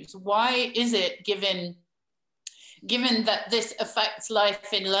issues. Why is it, given that this affects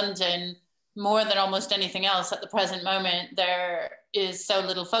life in London more than almost anything else at the present moment, there is so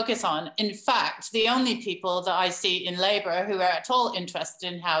little focus on? In fact, the only people that I see in Labour who are at all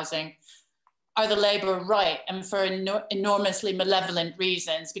interested in housing are the Labour right, and for enormously malevolent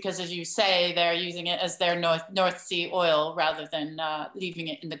reasons, because as you say, they're using it as their North Sea oil rather than leaving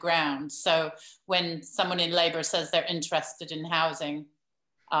it in the ground. So when someone in Labour says they're interested in housing,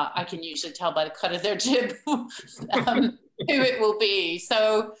 I can usually tell by the cut of their jib who it will be.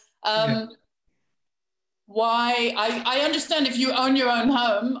 So why, I understand if you own your own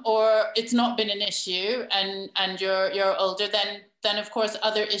home or it's not been an issue and you're older, then of course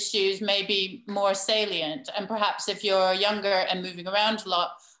other issues may be more salient. And perhaps if you're younger and moving around a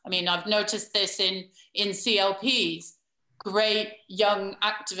lot, I mean, I've noticed this in CLPs, great young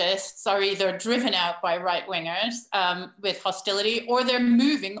activists are either driven out by right-wingers with hostility, or they're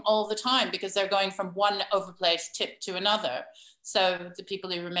moving all the time because they're going from one overplaced tip to another. So the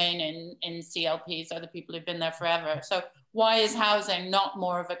people who remain in CLPs are the people who've been there forever. So why is housing not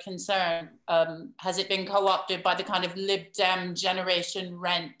more of a concern? Has it been co-opted by the kind of Lib Dem generation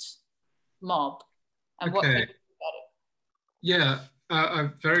rent mob? And what can you do about it? Yeah, I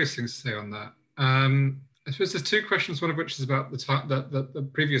have various things to say on that. I suppose there's two questions, one of which is about the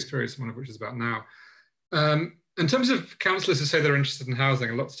previous periods, one of which is about now. In terms of councillors who say they're interested in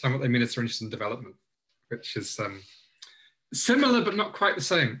housing, a lot of the time what they mean is they're interested in development, which is similar but not quite the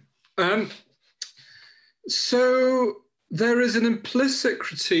same. So there is an implicit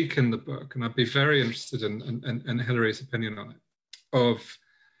critique in the book, and I'd be very interested in Hilary's opinion on it, of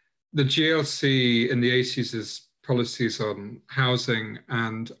the GLC in the 80s' policies on housing,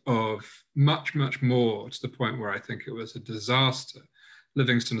 and of much, much more, to the point where I think it was a disaster,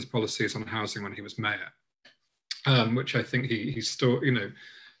 Livingstone's policies on housing when he was mayor, which I think he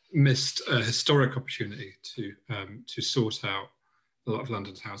missed a historic opportunity to sort out a lot of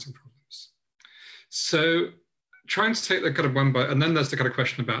London's housing problems. So trying to take that kind of one by, and then there's the kind of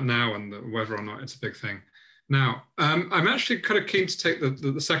question about now and whether or not it's a big thing. Now, I'm actually kind of keen to take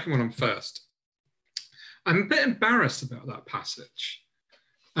the second one on first. I'm a bit embarrassed about that passage.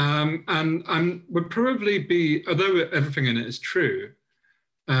 And would probably be, although everything in it is true,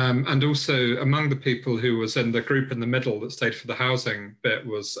 And also among the people who was in the group in the middle that stayed for the housing bit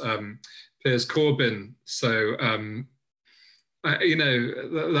was Piers Corbyn. So, you know,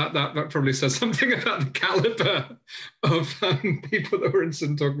 that probably says something about the caliber of people that were interested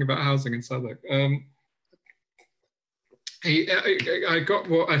in talking about housing in Southwark. I got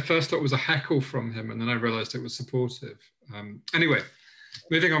what I first thought was a heckle from him, and then I realized it was supportive. Anyway,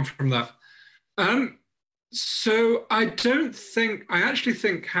 moving on from that. So I actually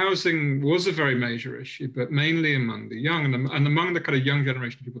think housing was a very major issue, but mainly among the young and among the kind of young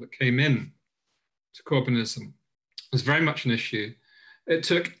generation of people that came in to Corbynism. It was very much an issue. It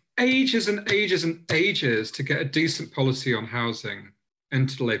took ages and ages and ages to get a decent policy on housing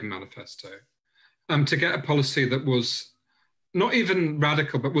into the Labour manifesto, to get a policy that was not even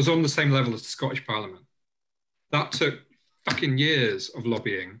radical, but was on the same level as the Scottish Parliament. That took fucking years of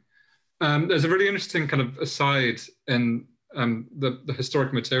lobbying. There's a really interesting kind of aside in the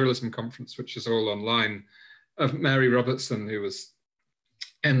Historic Materialism Conference, which is all online, of Mary Robertson, who was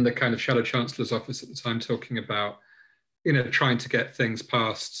in the kind of Shadow Chancellor's office at the time, talking about, you know, trying to get things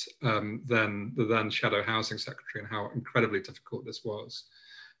past the then Shadow Housing Secretary and how incredibly difficult this was.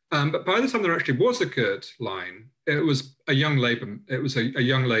 But by the time there actually was a good line, it was a young Labour. It was a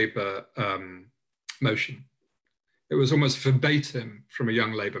young Labour motion. It was almost verbatim from a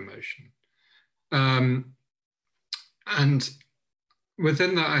young Labour motion. And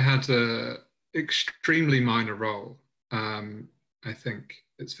within that, I had an extremely minor role. I think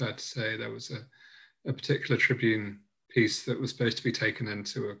it's fair to say there was a particular Tribune piece that was supposed to be taken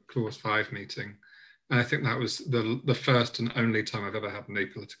into a Clause 5 meeting. And I think that was the first and only time I've ever had any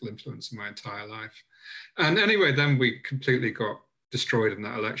political influence in my entire life. And anyway, then we completely got destroyed in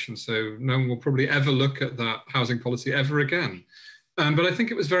that election. So no one will probably ever look at that housing policy ever again. But I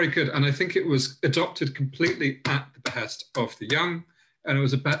think it was very good. And I think it was adopted completely at the behest of the young. And it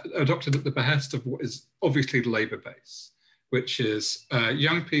was adopted at the behest of what is obviously the Labour base, which is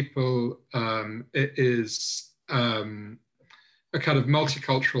young people. It is a kind of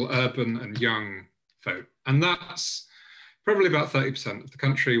multicultural, urban and young vote. And that's probably about 30% of the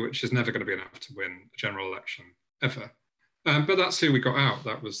country, which is never going to be enough to win a general election, ever. But that's who we got out.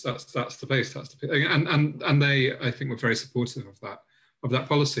 That's the base. That's the and they, I think, were very supportive of that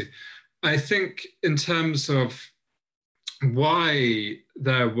policy. I think in terms of why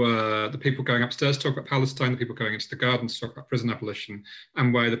there were the people going upstairs to talk about Palestine, the people going into the gardens to talk about prison abolition,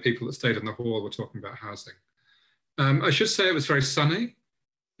 and why the people that stayed in the hall were talking about housing. I should say it was very sunny.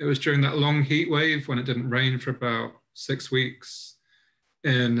 It was during that long heat wave when it didn't rain for about 6 weeks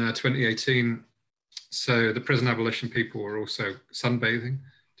in 2018. So the prison abolition people were also sunbathing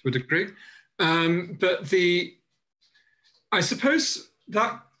to a degree. But I suppose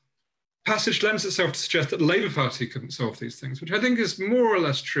that passage lends itself to suggest that the Labour Party couldn't solve these things, which I think is more or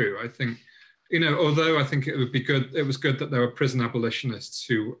less true. I think, you know, although I think it was good that there were prison abolitionists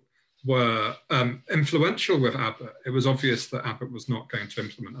who were influential with Abbott, it was obvious that Abbott was not going to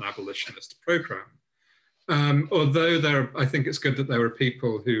implement an abolitionist programme. Although I think it's good that there were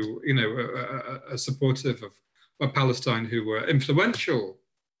people who, you know, are supportive of Palestine who were influential.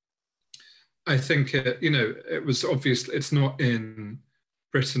 I think, it was obvious it's not in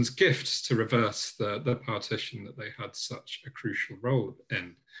Britain's gift to reverse the partition that they had such a crucial role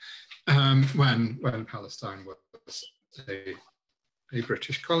in when Palestine was a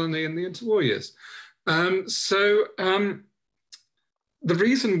British colony in the interwar years. The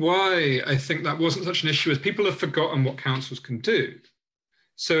reason why I think that wasn't such an issue is people have forgotten what councils can do.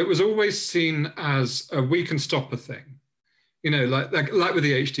 So it was always seen as a we can stop a thing, you know, like with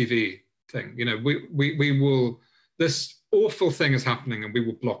the HTV thing, you know, we will, this awful thing is happening and we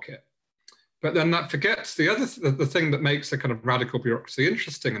will block it. But then that forgets the thing that makes a kind of radical bureaucracy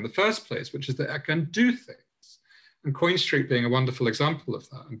interesting in the first place, which is that it can do things. And Coin Street being a wonderful example of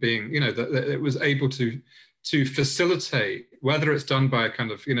that, and being, you know, that it was able to facilitate, whether it's done by a kind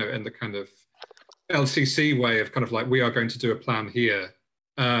of, you know, in the kind of LCC way of kind of like, we are going to do a plan here,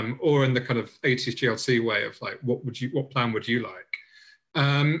 or in the kind of 80s GLC way of like, what plan would you like?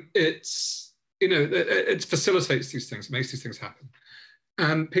 It's, you know, it facilitates these things, makes these things happen.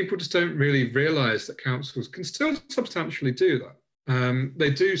 And people just don't really realise that councils can still substantially do that. They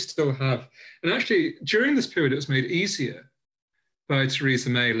do still have, and actually during this period, it was made easier by Theresa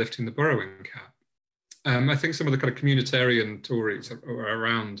May lifting the borrowing cap. I think some of the kind of communitarian Tories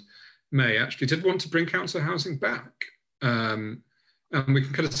around May actually did want to bring council housing back. And we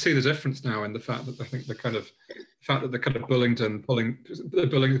can kind of see the difference now in the fact that I think the kind of Bullingdon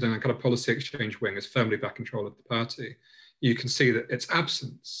and kind of policy exchange wing is firmly back control of the party. You can see that its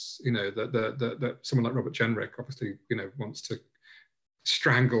absence, you know, that someone like Robert Jenrick obviously, you know, wants to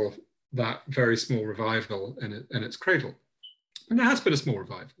strangle that very small revival in its cradle. And there has been a small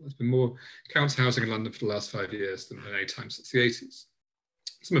revival. There's been more council housing in London for the last 5 years than any time since the 80s.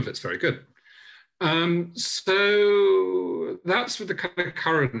 Some of it's very good. So that's with the kind of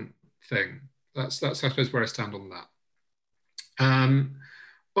current thing. That's I suppose where I stand on that.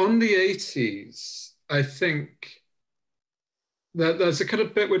 On the 80s, I think that there's a kind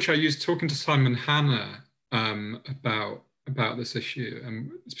of bit which I used talking to Simon Hanna about this issue,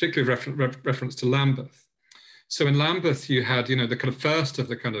 and particularly reference to Lambeth. So in Lambeth, you had, the kind of first of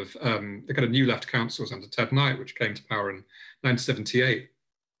the kind of new left councils under Ted Knight, which came to power in 1978,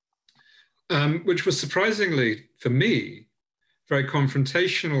 which was surprisingly, for me, very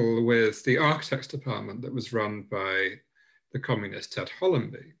confrontational with the architects department that was run by the communist Ted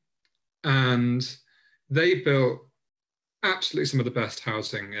Hollenby. And they built absolutely some of the best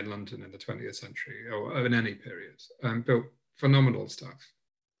housing in London in the 20th century, or in any period, built phenomenal stuff.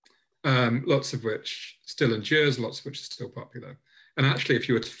 Lots of which still endures, lots of which is still popular. And actually, if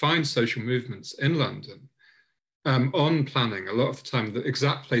you were to find social movements in London on planning, a lot of the time, the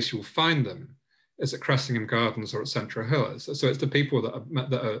exact place you'll find them is at Cressingham Gardens or at Central Hill. So it's the people that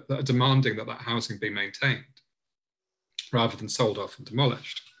are demanding that housing be maintained rather than sold off and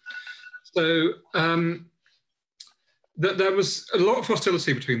demolished. So there was a lot of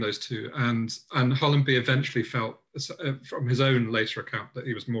hostility between those two, and Hollenby eventually felt, from his own later account, that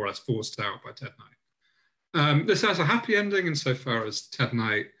he was more or less forced out by Ted Knight. This has a happy ending insofar as Ted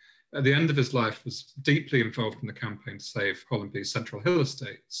Knight, at the end of his life, was deeply involved in the campaign to save Hollenby's Central Hill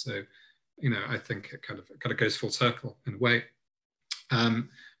estate. So, I think it kind of goes full circle in a way.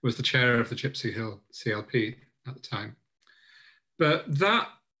 Was the chair of the Gypsy Hill CLP at the time. But that,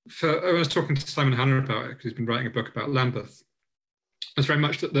 I was talking to Simon Hanna about it because he's been writing a book about Lambeth. It's very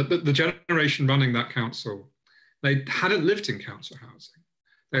much that the generation running that council, they hadn't lived in council housing.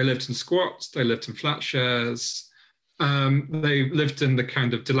 They lived in squats, they lived in flat shares, they lived in the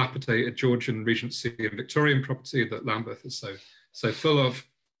kind of dilapidated Georgian Regency and Victorian property that Lambeth is so full of.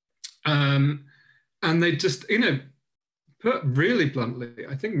 And they just, put really bluntly,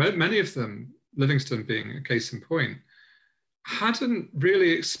 I think many of them, Livingstone being a case in point, hadn't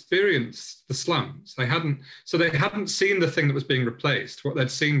really experienced the slums. They hadn't seen the thing that was being replaced. What they'd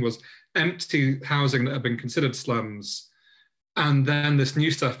seen was empty housing that had been considered slums, and then this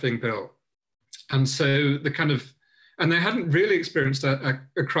new stuff being built. And so and they hadn't really experienced a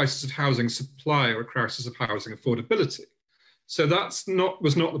crisis of housing supply or a crisis of housing affordability. So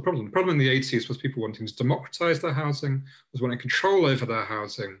was not the problem. The problem in the 80s was people wanting to democratize their housing, was wanting control over their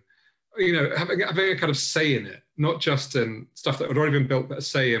housing, having a kind of say in it, not just in stuff that had already been built, but a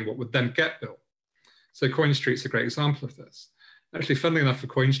say in what would then get built. So Coin Street's a great example of this. Actually, funnily enough, for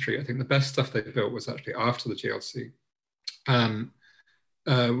Coin Street, I think the best stuff they built was actually after the GLC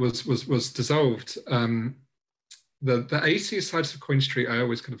was dissolved. The 80s sides of Coin Street, I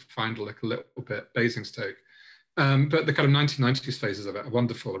always kind of find a little bit Basingstoke. But the kind of 1990s phases of it are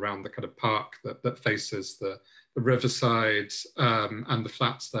wonderful, around the kind of park that faces the riverside and the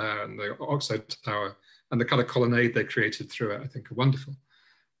flats there and the Oxide Tower and the kind of colonnade they created through it, I think are wonderful.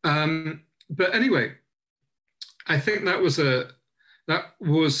 But anyway, I think that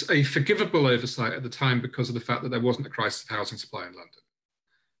was a forgivable oversight at the time because of the fact that there wasn't a crisis of housing supply in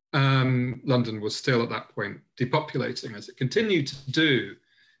London. London was still at that point depopulating, as it continued to do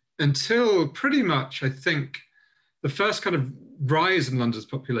until pretty much, I think, the first kind of rise in London's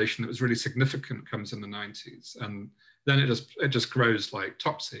population that was really significant comes in the 90s. And then it just grows like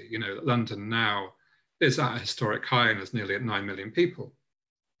topsy. London now is at a historic high and is nearly at 9 million people.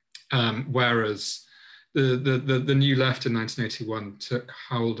 Whereas the New Left in 1981 took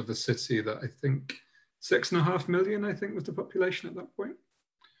hold of a city that I think 6.5 million, I think, was the population at that point.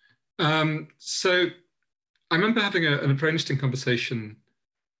 So I remember having a very interesting conversation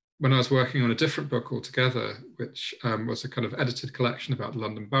when I was working on a different book altogether, which was a kind of edited collection about the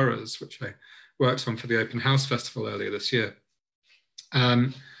London boroughs, which I worked on for the Open House Festival earlier this year.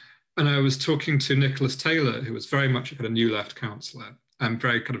 And I was talking to Nicholas Taylor, who was very much a kind of New Left councillor and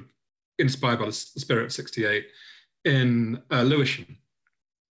very kind of inspired by the spirit of 68 in Lewisham.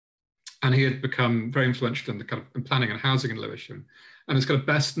 And he had become very influential in the kind of planning and housing in Lewisham, and is kind of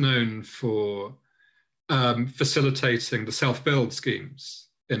best known for facilitating the self-build schemes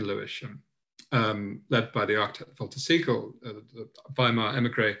in Lewisham, led by the architect Walter Siegel, the Weimar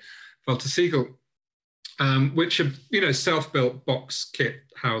emigre Walter Siegel, which are self-built box kit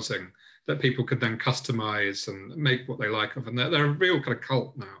housing that people could then customize and make what they like of. And they're a real kind of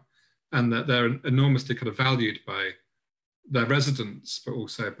cult now, and that they're enormously kind of valued by their residents, but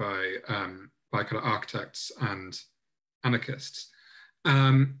also by kind of architects and anarchists.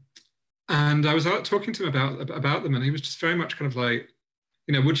 And I was out talking to him about them, and he was just very much kind of like,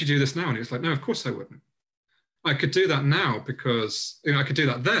 would you do this now? And he was like, no, of course I wouldn't. I could do that now because, I could do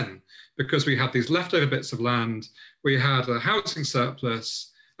that then because we had these leftover bits of land, we had a housing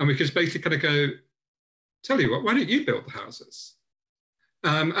surplus, and we could just basically kind of go, tell you what, why don't you build the houses?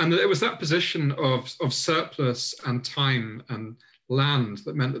 And it was that position of surplus and time and land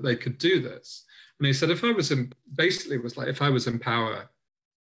that meant that they could do this. And he said, if I was in power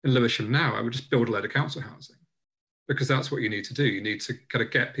in Lewisham now, I would just build a load of council housing, because that's what you need to do. You need to kind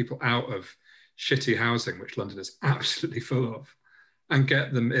of get people out of shitty housing, which London is absolutely full of, and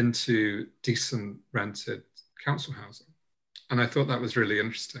get them into decent rented council housing. And I thought that was really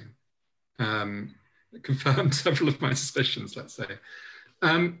interesting. It confirmed several of my suspicions, let's say.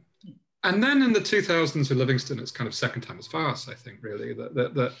 And then in the 2000s with Livingstone, it's kind of second time as fast, I think, really,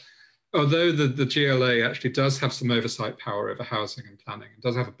 that although the GLA actually does have some oversight power over housing and planning, and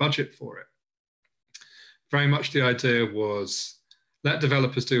does have a budget for it, very much the idea was let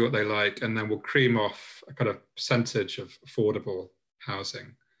developers do what they like, and then we'll cream off a kind of percentage of affordable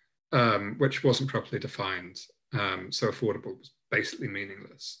housing, which wasn't properly defined. So affordable was basically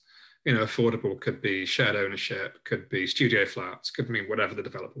meaningless. Affordable could be shared ownership, could be studio flats, could mean whatever the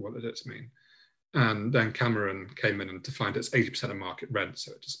developer wanted it to mean. And then Cameron came in and defined it as 80% of market rent,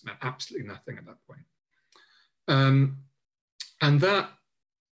 so it just meant absolutely nothing at that point. And that,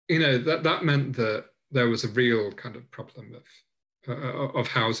 that meant that there was a real kind of problem of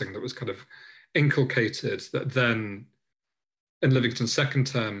housing that was kind of inculcated, that then in Livingstone's second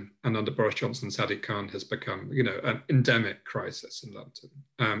term and under Boris Johnson and Sadiq Khan has become, an endemic crisis in London,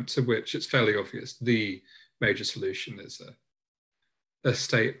 to which it's fairly obvious the major solution is a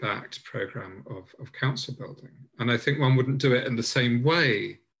state-backed programme of council building. And I think one wouldn't do it in the same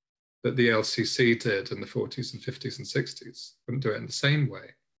way that the LCC did in the 40s and 50s and 60s, wouldn't do it in the same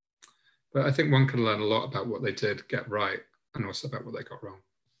way. But I think one can learn a lot about what they did get right and also about what they got wrong.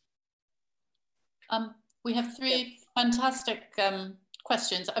 We have three fantastic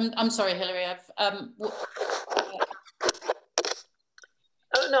questions. I'm sorry, Hilary. Oh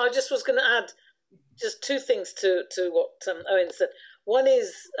no, I just was going to add just two things to what Owen said. One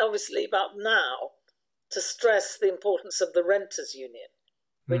is obviously about now to stress the importance of the renters' union,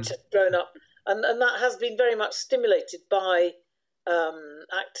 which has grown up, and that has been very much stimulated by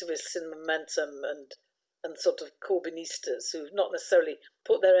activists in Momentum and sort of Corbynistas who've not necessarily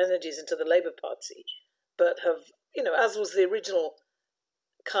put their energies into the Labour Party, but have, as was the original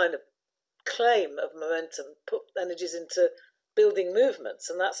kind of claim of Momentum, put energies into building movements,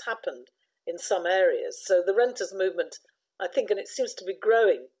 and that's happened in some areas. So the renters movement, I think, and it seems to be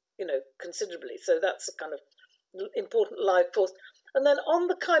growing, considerably. So that's a kind of important live force. And then on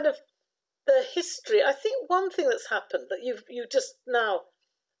the kind of the history, I think one thing that's happened that you just now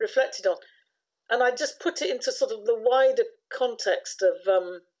reflected on, and I just put it into sort of the wider context of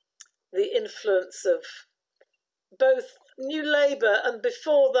the influence of both New Labour and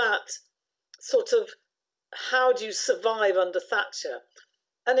before that, sort of how do you survive under Thatcher?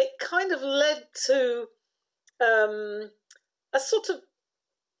 And it kind of led to a sort of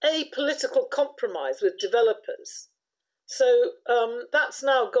apolitical compromise with developers. So that's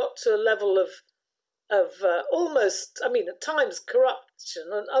now got to a level of almost, at times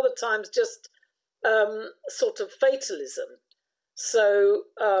corruption and other times just sort of fatalism. So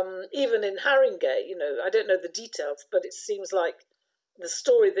even in Haringey, I don't know the details, but it seems like the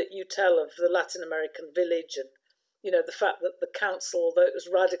story that you tell of the Latin American village and, the fact that the council, although it was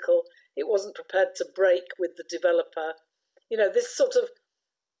radical, it wasn't prepared to break with the developer. This sort of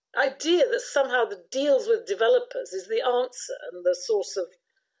idea that somehow the deals with developers is the answer and the source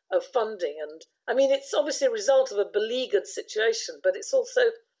of funding. And it's obviously a result of a beleaguered situation, but it's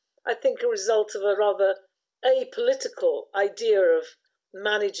also, I think, a result of a rather apolitical idea of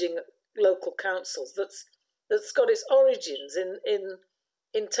managing local councils that's got its origins in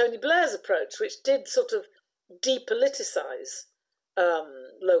Tony Blair's approach, which did sort of depoliticize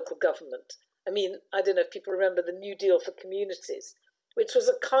local government. I don't know if people remember the New Deal for Communities, which was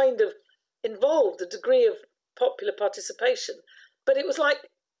a kind of involved a degree of popular participation, but it was like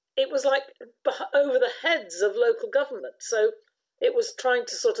over the heads of local government. So it was trying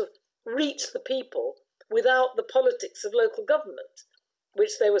to sort of reach the people without the politics of local government,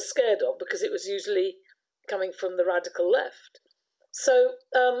 which they were scared of because it was usually coming from the radical left. So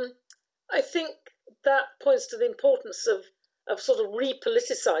I think that points to the importance of sort of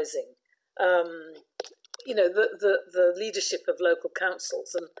repoliticizing the leadership of local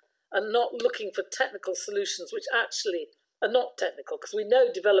councils and not looking for technical solutions which actually are not technical, because we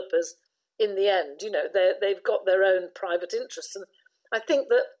know developers in the end, they've got their own private interests. I think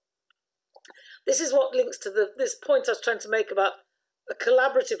that this is what links to this point I was trying to make about a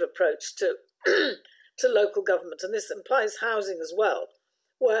collaborative approach to to local government, and this implies housing as well,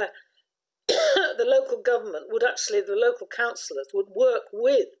 where the local government would actually, the local councillors would work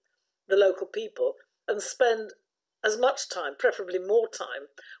with the local people and spend as much time, preferably more time,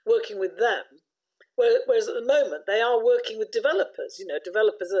 working with them. Whereas at the moment they are working with developers. You know,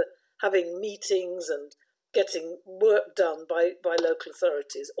 developers are having meetings and getting work done by local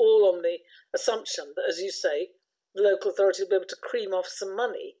authorities, all on the assumption that, as you say, the local authority will be able to cream off some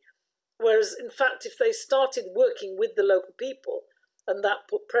money. Whereas, in fact, if they started working with the local people, and that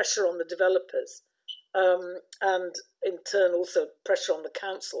put pressure on the developers, and in turn also pressure on the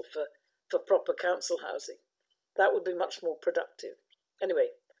council for proper council housing, that would be much more productive. Anyway,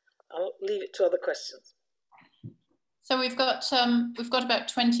 I'll leave it to other questions. So we've got about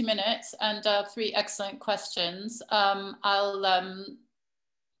 20 minutes and 3 excellent questions.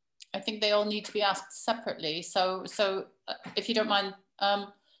 I think they all need to be asked separately. So if you don't mind,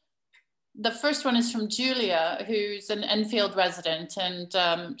 the first one is from Julia, who's an Enfield resident, and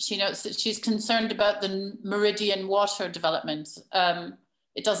she notes that she's concerned about the Meridian water development.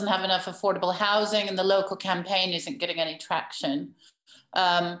 It doesn't have enough affordable housing, and the local campaign isn't getting any traction.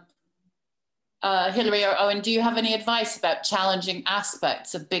 Hilary or Owen, do you have any advice about challenging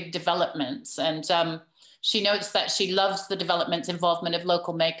aspects of big developments? And she notes that she loves the development's involvement of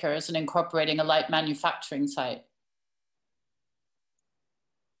local makers and incorporating a light manufacturing site.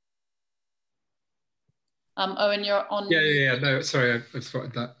 Owen, you're on. Yeah. No, sorry, I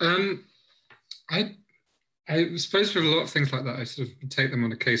spotted that. I suppose with a lot of things like that, I sort of take them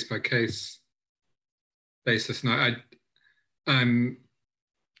on a case-by-case basis. And I'm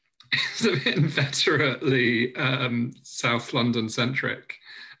sort of inveterately South London centric,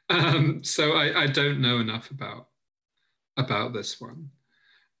 so I don't know enough about this one.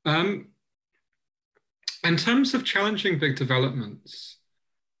 In terms of challenging big developments,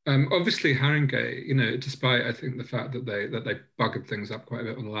 obviously Haringey, you know, despite I think the fact that they buggered things up quite a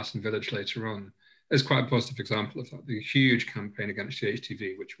bit on the Latin Village later on, is quite a positive example of that. The huge campaign against the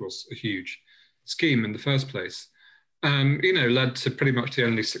HTV, which was a huge scheme in the first place, you know, led to pretty much the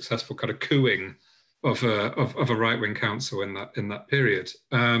only successful kind of cooing of a right-wing council in that period.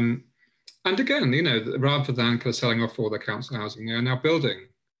 And again, you know, rather than kind of selling off all their council housing, they are now building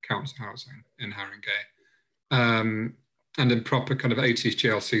council housing in Haringey. And in proper kind of 80s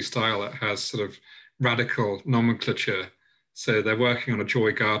GLC style, it has sort of radical nomenclature. So they're working on a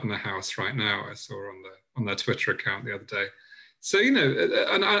Joy Gardner house right now, I saw on their Twitter account the other day. So, you know,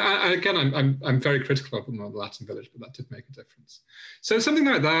 and again, I'm very critical of them on the Latin Village, but that did make a difference. So something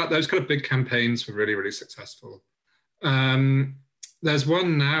like that, those kind of big campaigns were really, really successful. There's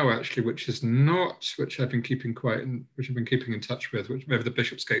one now actually, which I've been keeping in touch with, which over the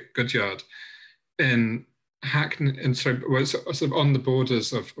Bishopsgate Goodyard in Hackney, and sort of on the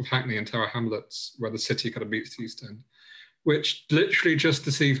borders of Hackney and Tower Hamlets, where the city kind of meets the East End, which literally just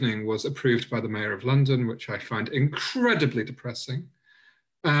this evening was approved by the Mayor of London, which I find incredibly depressing.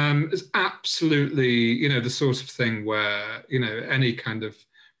 It's absolutely, you know, the sort of thing where, you know, any kind of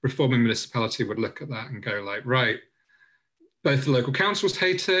reforming municipality would look at that and go like, right, both the local councils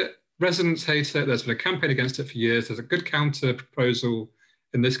hate it, residents hate it, there's been a campaign against it for years, there's a good counter proposal,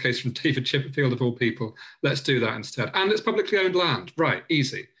 in this case from David Chipperfield of all people, let's do that instead. And it's publicly owned land, right,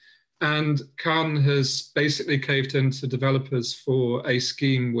 easy. And Khan has basically caved into developers for a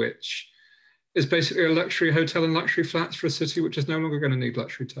scheme which is basically a luxury hotel and luxury flats for a city which is no longer going to need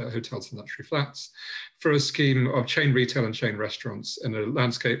luxury hotels and luxury flats, for a scheme of chain retail and chain restaurants in a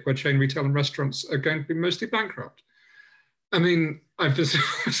landscape where chain retail and restaurants are going to be mostly bankrupt. I mean, I've just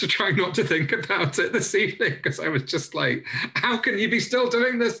was trying not to think about it this evening because I was just like, how can you be still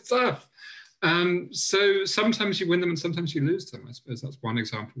doing this stuff? So sometimes you win them and sometimes you lose them. I suppose that's one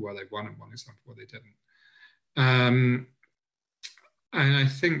example where they won and one example where they didn't. And I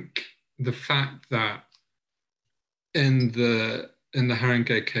think the fact that in the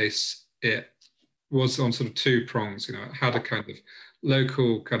Haringey case, it was on sort of 2 prongs, you know, it had a kind of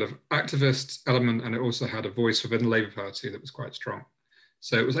local kind of activist element and it also had a voice within the Labour Party that was quite strong.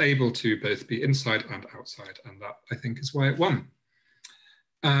 So it was able to both be inside and outside, and that I think is why it won.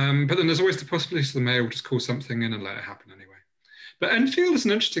 But then there's always the possibility that the mayor will just call something in and let it happen anyway. But Enfield is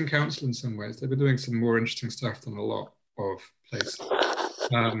an interesting council in some ways. They've been doing some more interesting stuff than a lot of places.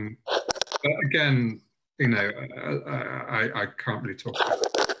 But again, you know, I can't really talk about it.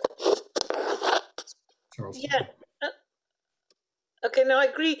 Yeah. Okay, no, I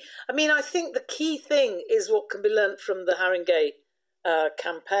agree. I mean, I think the key thing is what can be learnt from the Haringey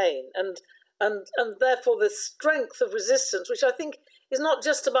campaign, and therefore the strength of resistance, which I think is not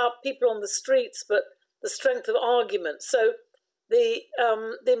just about people on the streets, but the strength of argument. So the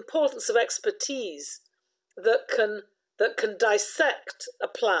importance of expertise that can dissect a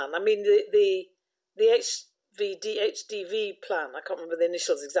plan. I mean, the HDV plan, I can't remember the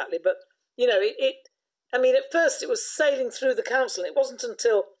initials exactly, but, you know, I mean, at first it was sailing through the council. It wasn't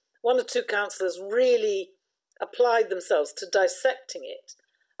until one or two councillors really applied themselves to dissecting it.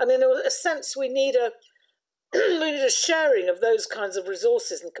 And in a sense, we need a sharing of those kinds of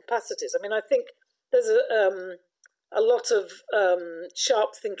resources and capacities. I mean, I think there's a lot of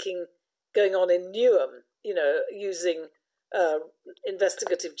sharp thinking going on in Newham, you know, using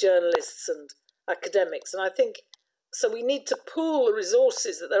investigative journalists and academics. And I think, so we need to pool the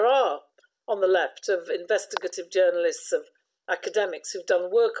resources that there are on the left of investigative journalists, of academics who've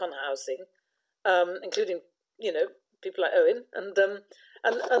done work on housing, including, you know, people like Owen, and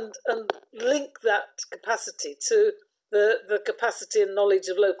link that capacity to the capacity and knowledge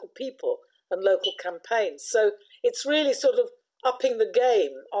of local people and local campaigns. So it's really sort of upping the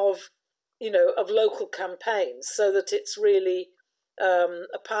game of, you know, of local campaigns, so that it's really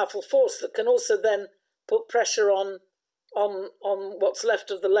a powerful force that can also then put pressure on what's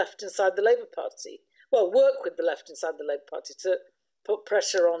left of the left inside the Labour Party. Well, work with the left inside the Labour Party to put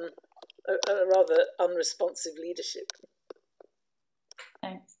pressure on a rather unresponsive leadership.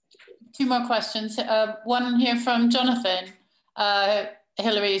 Thanks. Two more questions. One here from Jonathan.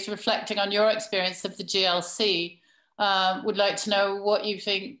 Hilary is reflecting on your experience of the GLC. Would like to know what you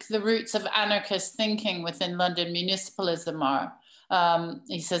think the roots of anarchist thinking within London municipalism are.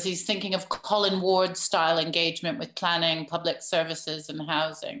 He says he's thinking of Colin Ward style engagement with planning, public services and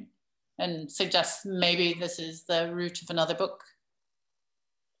housing, and suggests maybe this is the root of another book.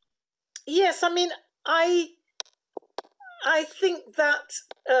 Yes, I mean, I think that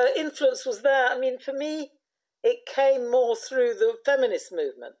influence was there. I mean, for me, it came more through the feminist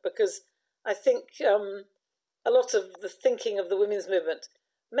movement, because I think a lot of the thinking of the women's movement,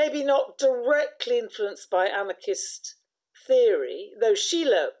 maybe not directly influenced by anarchist theory, though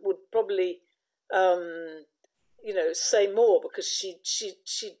Sheila would probably, you know, say more, because she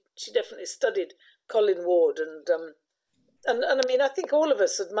definitely studied Colin Ward, and I mean, I think all of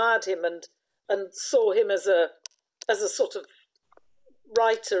us admired him and saw him as a sort of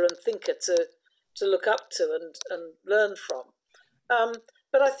writer and thinker to look up to and learn from.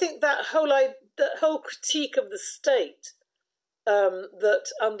 But I think that whole critique of the state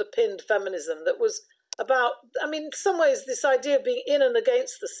that underpinned feminism, that was about, I mean, in some ways, this idea of being in and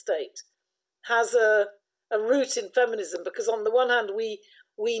against the state has a root in feminism, because on the one hand, we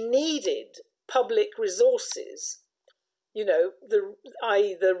needed public resources, you know,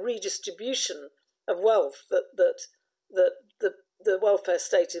 i.e. the redistribution of wealth that the welfare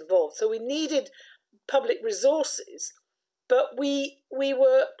state involved. So we needed public resources, but we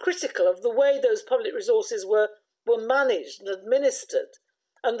were critical of the way those public resources were managed and administered,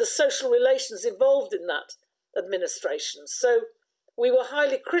 and the social relations involved in that administration. So we were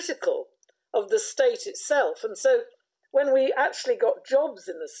highly critical of the state itself. And so when we actually got jobs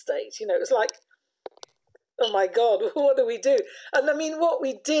in the state, you know, it was like, oh my God, what do we do? And I mean, what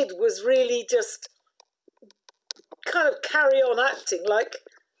we did was really just kind of carry on acting like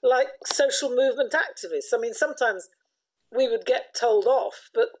social movement activists. I mean, sometimes we would get told off,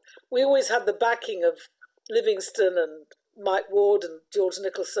 but we always had the backing of Livingstone and Mike Ward and George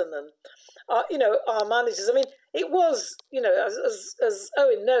Nicholson and, you know, our managers. I mean, it was, you know, as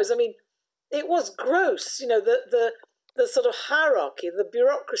Owen knows, I mean, it was gross, you know, the sort of hierarchy, the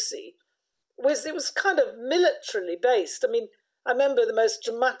bureaucracy, it was kind of militarily based. I mean, I remember the most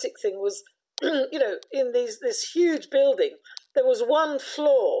dramatic thing was, you know, in this huge building, there was one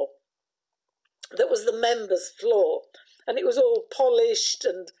floor that was the members' floor, and it was all polished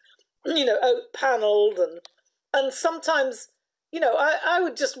and, you know, oak panelled, and sometimes, you know, I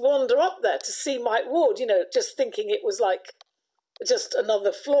would just wander up there to see Mike Ward, you know, just thinking it was like just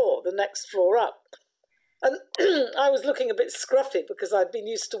another floor, the next floor up. And I was looking a bit scruffy because I'd been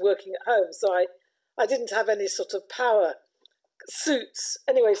used to working at home, so I didn't have any sort of power suits.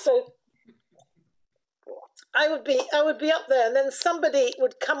 Anyway, so I would be up there, and then somebody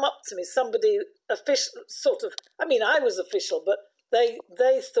would come up to me, somebody official, sort of, I mean, I was official, but they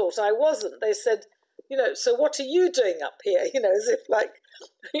thought I wasn't. They said, you know, so what are you doing up here? You know, as if like,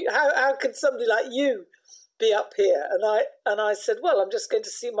 how can somebody like you be up here? And I said, well, I'm just going to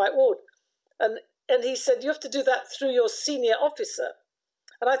see Mike Ward. And he said, you have to do that through your senior officer.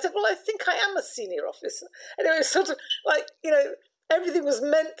 And I said, well, I think I am a senior officer. And it was sort of like, you know, everything was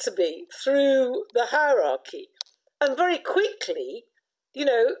meant to be through the hierarchy. And very quickly, you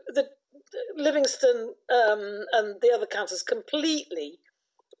know, Livingstone and the other councillors completely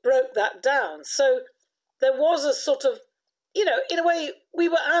broke that down. So there was a sort of, you know, in a way, we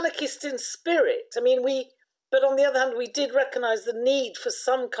were anarchist in spirit. I mean, but on the other hand, we did recognise the need for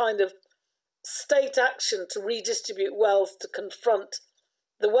some kind of state action to redistribute wealth, to confront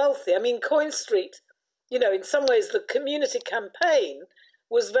the wealthy. I mean, Coin Street, you know, in some ways, the community campaign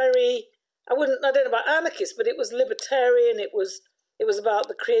was very, I don't know about anarchist, but it was libertarian. It was about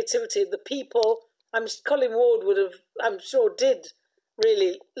the creativity of the people. Colin Ward I'm sure did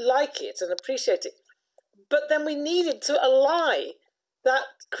really like it and appreciate it. But then we needed to ally that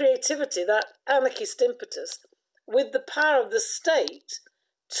creativity, that anarchist impetus, with the power of the state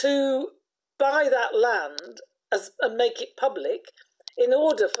to buy that land and make it public in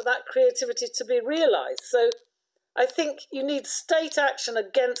order for that creativity to be realised. So I think you need state action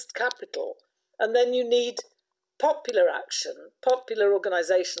against capital, and then you need popular action, popular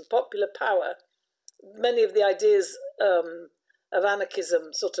organisation, popular power. Many of the ideas of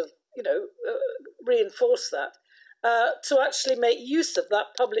anarchism sort of, you know, reinforce that, to actually make use of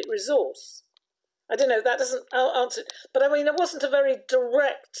that public resource. I don't know, that doesn't answer it. But I mean, it wasn't a very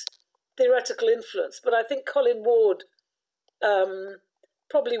direct theoretical influence, but I think Colin Ward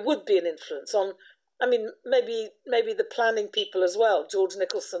probably would be an influence on, I mean, maybe the planning people as well, George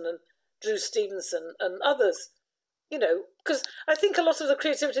Nicholson and Drew Stevenson and others, you know, because I think a lot of the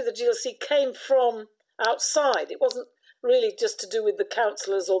creativity of the GLC came from outside. It wasn't really just to do with the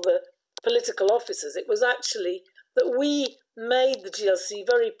councillors or the political officers. It was actually that we made the GLC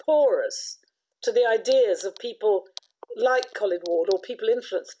very porous to the ideas of people like Colin Ward or people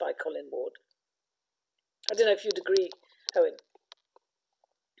influenced by Colin Ward. I don't know if you'd agree, Owen.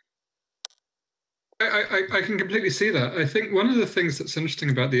 I can completely see that. I think one of the things that's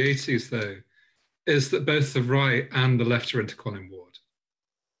interesting about the 80s, though, is that both the right and the left are into Colin Ward.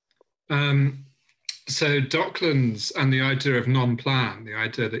 So Docklands and the idea of non-plan, the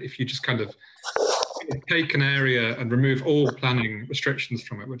idea that if you just kind of take an area and remove all planning restrictions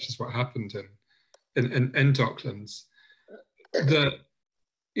from it, which is what happened in Docklands, that,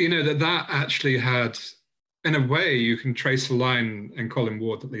 you know, that actually had, in a way, you can trace a line in Colin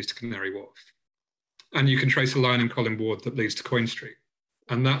Ward that leads to Canary Wharf. And you can trace a line in Colin Ward that leads to Coin Street.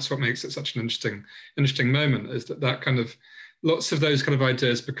 And that's what makes it such an interesting moment, is that kind of, lots of those kind of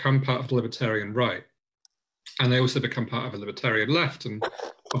ideas become part of the libertarian right. And they also become part of a libertarian left. And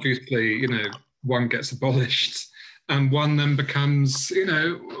obviously, you know, one gets abolished and one then becomes, you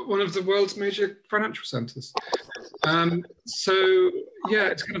know, one of the world's major financial centres. So, yeah,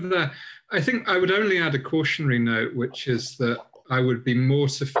 it's kind of there. I think I would only add a cautionary note, which is that I would be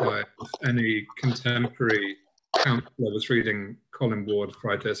mortified if any contemporary councillor was reading Colin Ward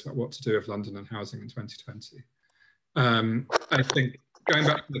for ideas about what to do with London and housing in 2020. I think, going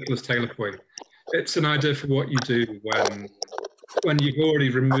back to Nicholas Taylor point, it's an idea for what you do when you've already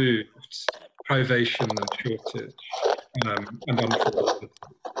removed privation and shortage and unaffordability.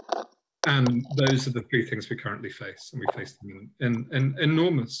 And those are the three things we currently face, and we face them in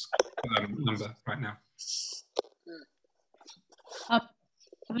enormous number right now.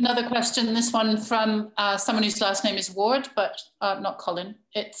 Another question, this one from someone whose last name is Ward, but not Colin.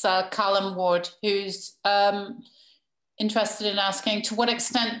 It's Callum Ward, who's interested in asking, to what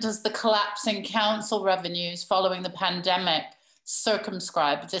extent does the collapse in council revenues following the pandemic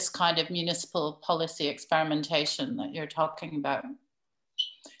circumscribe this kind of municipal policy experimentation that you're talking about?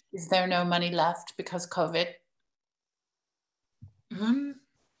 Is there no money left because COVID? I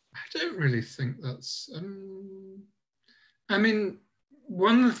don't really think that's... I mean,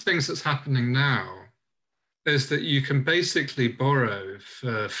 one of the things that's happening now is that you can basically borrow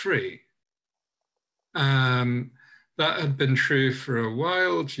for free. That had been true for a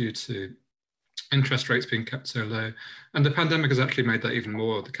while due to interest rates being kept so low, and the pandemic has actually made that even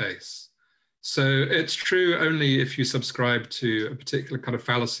more the case. So it's true only if you subscribe to a particular kind of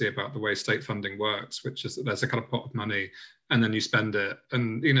fallacy about the way state funding works, which is that there's a kind of pot of money and then you spend it,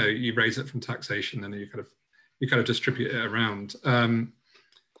 and you know, you raise it from taxation and you kind of distribute it around.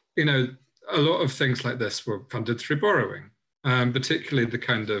 You know, a lot of things like this were funded through borrowing, particularly the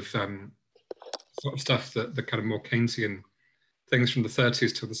kind of sort of stuff that the kind of more Keynesian things from the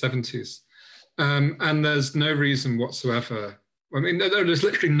 30s till the 70s. And there's no reason whatsoever. I mean, there's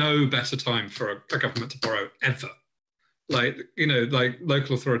literally no better time for a government to borrow ever. Like, you know, like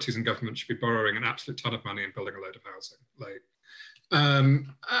local authorities and government should be borrowing an absolute ton of money and building a load of housing. Like,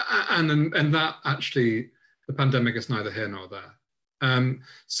 and that actually, the pandemic is neither here nor there.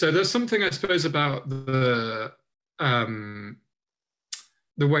 So there's something, I suppose, about the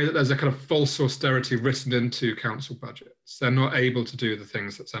the way that there's a kind of false austerity written into council budgets. They're not able to do the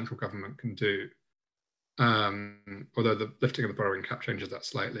things that central government can do, although the lifting of the borrowing cap changes that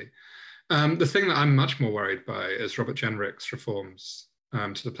slightly. The thing that I'm much more worried by is Robert Jenrick's reforms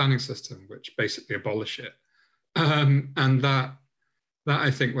to the planning system, which basically abolish it. And that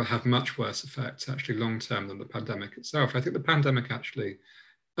I think will have much worse effects actually long-term than the pandemic itself. I think the pandemic actually,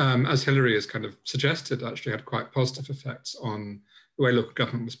 as Hilary has kind of suggested, actually had quite positive effects on the way local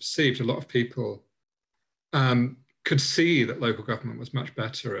government was perceived. A lot of people could see that local government was much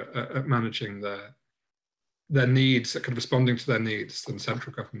better at managing their needs, at kind of responding to their needs than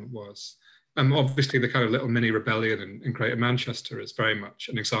central government was. Obviously, the kind of little mini rebellion in Greater Manchester is very much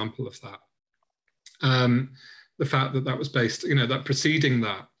an example of that. The fact that that was based, that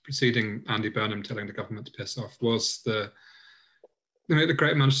preceding Andy Burnham telling the government to piss off was the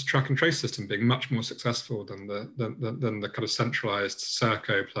Greater Manchester track and trace system being much more successful than the kind of centralised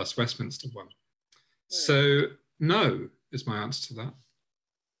Serco plus Westminster one. Yeah. So no is my answer to that.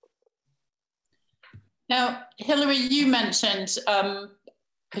 Now, Hilary, you mentioned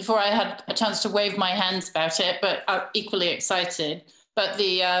before I had a chance to wave my hands about it, but I'm equally excited. But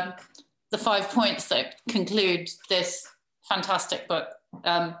the 5 points that conclude this fantastic book,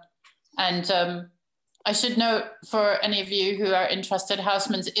 I should note for any of you who are interested,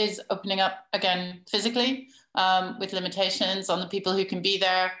 Houseman's is opening up again physically with limitations on the people who can be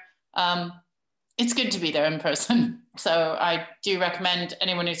there. It's good to be there in person. So I do recommend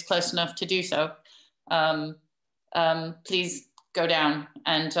anyone who's close enough to do so. Please go down,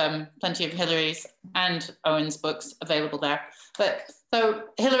 and plenty of Hilary's and Owen's books available there. But so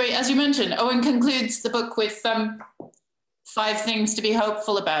Hilary, as you mentioned, Owen concludes the book with 5 things to be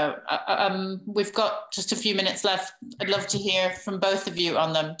hopeful about. We've got just a few minutes left. I'd love to hear from both of you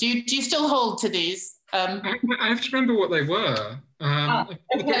on them. Do you still hold to these? I have to remember what they were.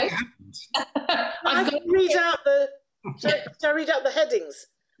 Okay. I can read out shall I read out the headings?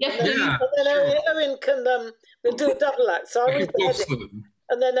 Yes, and then Owen can we'll do a double act. So I'll read the heading,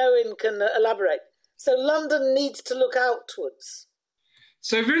 and then Owen can elaborate. So London needs to look outwards.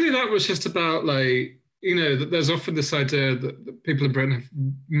 So really that was just about that there's often this idea that people in Britain have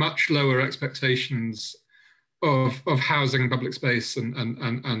much lower expectations of housing and public space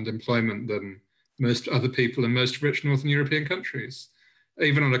and employment than most other people in most rich Northern European countries.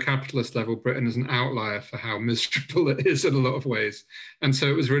 Even on a capitalist level, Britain is an outlier for how miserable it is in a lot of ways. And so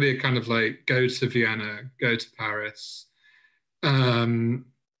it was really a kind of go to Vienna, go to Paris, go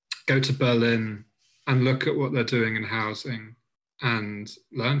to Berlin, and look at what they're doing in housing and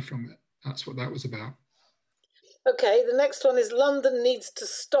learn from it. That's what that was about. Okay, the next one is London needs to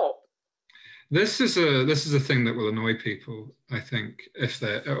stop. This is a thing that will annoy people, I think,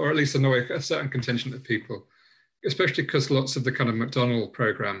 or at least annoy a certain contingent of people, especially because lots of the kind of McDonnell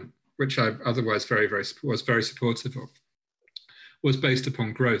programme, which I otherwise was very supportive of, was based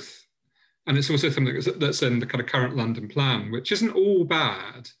upon growth. And it's also something that's in the kind of current London plan, which isn't all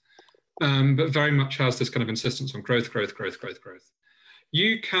bad, but very much has this kind of insistence on growth.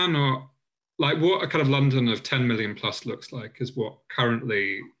 You cannot, what a kind of London of 10 million plus looks like is what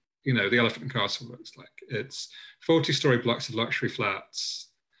currently, the Elephant and Castle looks like. It's 40-storey blocks of luxury flats,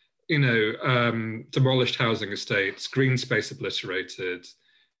 demolished housing estates, green space obliterated,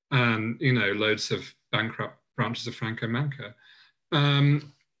 and, loads of bankrupt branches of Franco Manca. And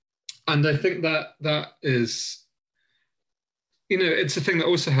I think that is, it's a thing that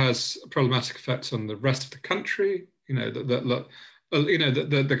also has problematic effects on the rest of the country, the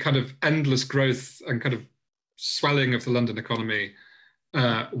kind of endless growth and kind of swelling of the London economy,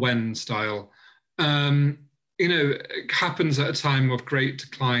 when style, it happens at a time of great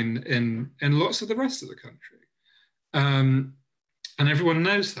decline in lots of the rest of the country. And everyone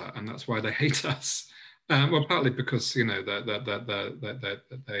knows that, and that's why they hate us. Well, partly because, they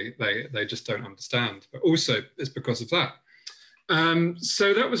just don't understand, but also it's because of that.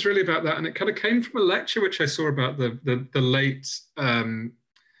 So that was really about that. And it kind of came from a lecture which I saw about the late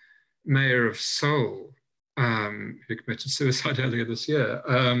mayor of Seoul, who committed suicide earlier this year,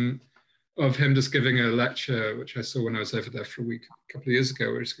 of him just giving a lecture, which I saw when I was over there for a week, a couple of years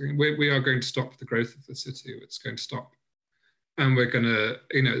ago, where he's going, we are going to stop the growth of the city. It's going to stop. And we're going to,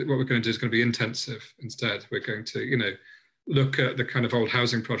 what we're going to do is going to be intensive instead. We're going to, look at the kind of old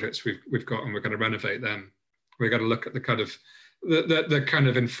housing projects we've got, and we're going to renovate them. We're going to look at the kind of the kind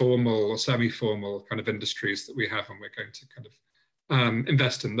of informal or semi-formal kind of industries that we have, and we're going to kind of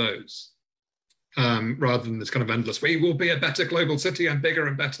invest in those. Rather than this kind of endless, we will be a better global city and bigger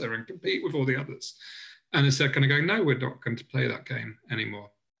and better and compete with all the others. And instead kind of going, no, we're not going to play that game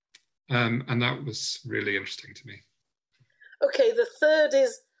anymore. And that was really interesting to me. Okay, the third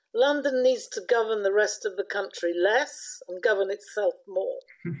is London needs to govern the rest of the country less and govern itself more.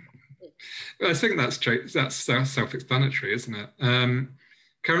 I think that's self-explanatory, isn't it?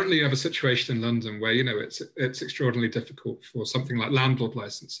 Currently, you have a situation in London where, you know, it's extraordinarily difficult for something like landlord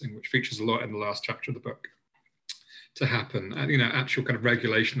licensing, which features a lot in the last chapter of the book, to happen. And, you know, actual kind of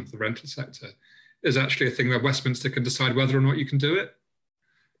regulation of the rental sector is actually a thing where Westminster can decide whether or not you can do it.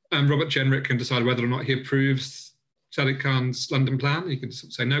 And Robert Jenrick can decide whether or not he approves Sadiq Khan's London plan. He can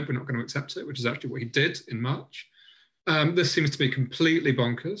say, no, we're not going to accept it, which is actually what he did in March. This seems to be completely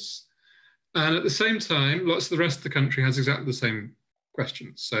bonkers. And at the same time, lots of the rest of the country has exactly the same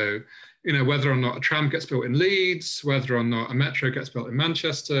questions. So, you know, whether or not a tram gets built in Leeds, whether or not a metro gets built in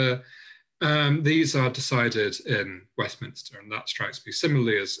Manchester, these are decided in Westminster, and that strikes me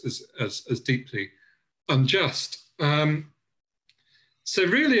similarly as deeply unjust. So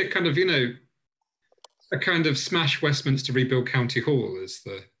really a kind of, you know, a kind of smash Westminster, rebuild County Hall is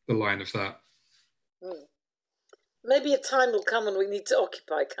the line of that. Maybe a time will come when we need to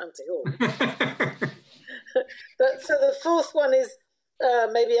occupy County Hall. But so the fourth one is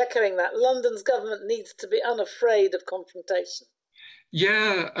maybe echoing that. London's government needs to be unafraid of confrontation.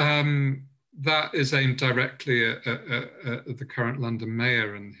 Yeah, that is aimed directly at the current London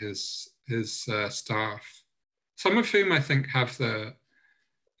mayor and his staff, some of whom I think have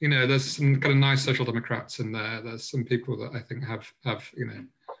you know, there's some kind of nice social democrats in there. There's some people that I think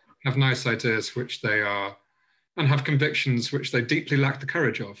have nice ideas which they are, and have convictions which they deeply lack the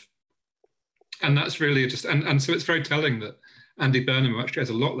courage of. And that's really just, and so it's very telling that Andy Burnham, who actually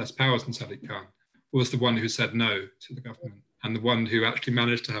has a lot less powers than Sadiq Khan, was the one who said no to the government, and the one who actually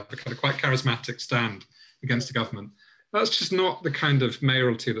managed to have a kind of quite charismatic stand against the government. That's just not the kind of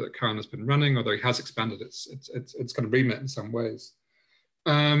mayoralty that Khan has been running, although he has expanded its kind of remit in some ways.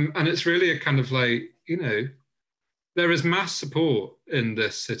 And it's really a kind of like, you know, there is mass support in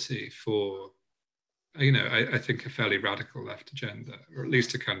this city for, you know, I think a fairly radical left agenda, or at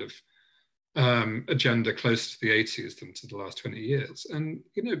least a kind of agenda closer to the 80s than to the last 20 years. And,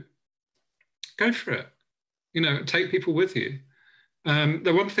 you know, go for it. You know, take people with you. One of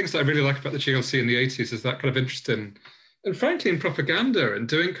the things that I really like about the GLC in the 80s is that kind of interest in, and frankly, in propaganda and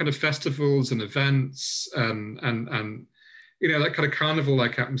doing kind of festivals and events and you know, that kind of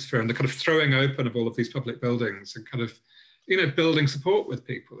carnival-like atmosphere and the kind of throwing open of all of these public buildings and kind of, you know, building support with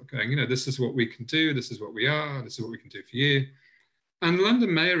people, going, you know, this is what we can do, this is what we are, this is what we can do for you. And the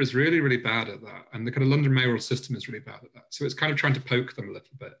London mayor is really, really bad at that. And the kind of London mayoral system is really bad at that. So it's kind of trying to poke them a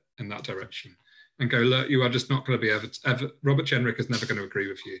little bit in that direction and go, look, you are just not going to be ever Robert Jenrick is never going to agree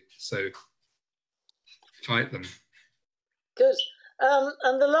with you. So fight them. Good.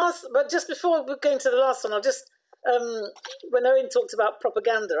 And the last, but just before we go into the last one, I'll just, when Owen talked about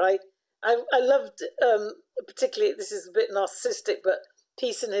propaganda, I loved, particularly, this is a bit narcissistic, but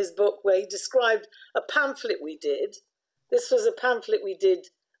piece in his book where he described a pamphlet we did. This was a pamphlet we did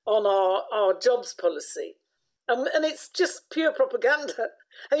on our jobs policy. And it's just pure propaganda.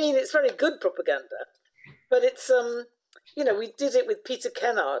 I mean, it's very good propaganda, but it's, you know, we did it with Peter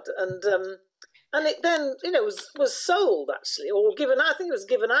Kennard, and it then, you know, was sold actually, or given, I think it was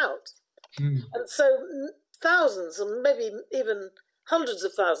given out. And so thousands, and maybe even hundreds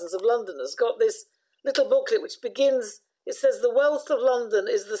of thousands of Londoners got this little booklet which begins, it says, "The wealth of London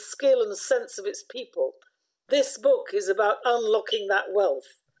is the skill and sense of its people. This book is about unlocking that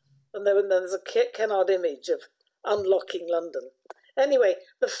wealth." And then there's a Kennard image of unlocking London. Anyway,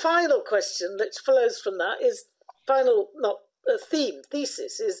 the final question that flows from that is,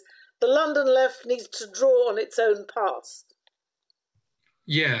 thesis is, the London left needs to draw on its own past.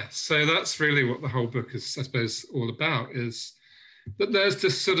 Yeah, so that's really what the whole book is, I suppose, all about, is that there's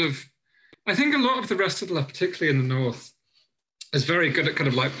this sort of, I think a lot of the rest of the left, particularly in the north, is very good at kind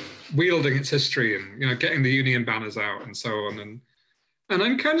of like wielding its history and, you know, getting the union banners out and so on. And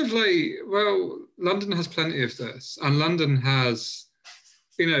I'm kind of like, well, London has plenty of this. And London has,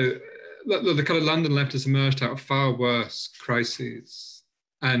 you know, the kind of London left has emerged out of far worse crises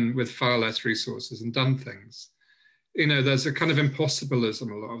and with far less resources and done things. You know, there's a kind of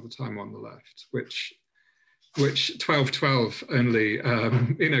impossibilism a lot of the time on the left, which 1212 only,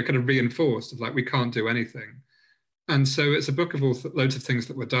 you know, kind of reinforced of like, we can't do anything. And so it's a book of loads of things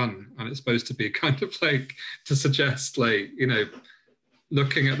that were done. And it's supposed to be kind of like to suggest, like, you know,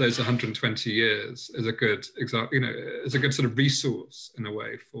 looking at those 120 years is a good example, you know, is a good sort of resource in a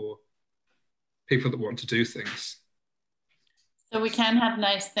way for people that want to do things. So we can have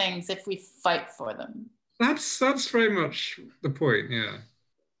nice things if we fight for them. That's very much the point, yeah.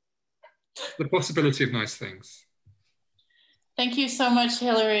 The possibility of nice things. Thank you so much,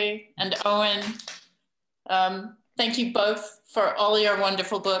 Hilary and Owen. Thank you both for all your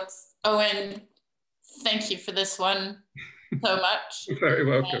wonderful books. Owen, thank you for this one so much. You're very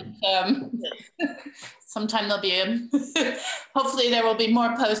welcome. And, sometime there'll be, hopefully there will be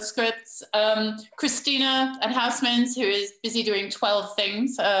more postscripts. Christina at Houseman's, who is busy doing 12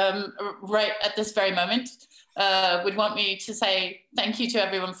 things right at this very moment, would want me to say thank you to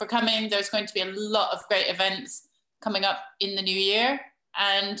everyone for coming. There's going to be a lot of great events coming up in the new year.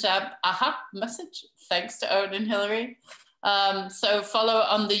 And message, thanks to Owen and Hilary. So follow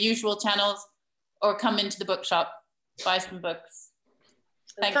on the usual channels or come into the bookshop, buy some books.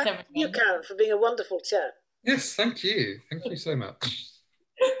 Thanks, everyone. Thank you, Karen, for being a wonderful chair. Yes, thank you. Thank you so much.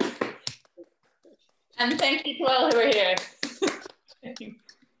 And thank you to all who are here.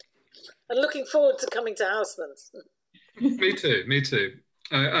 And looking forward to coming to Houseman's. Me too, me too.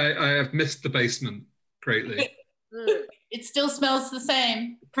 I have missed the basement greatly. It still smells the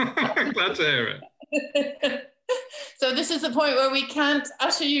same. I'm glad to hear it. So this is the point where we can't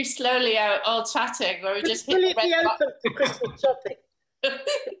usher you slowly out all chatting, where we just hit Will the it be red open for Christmas shopping?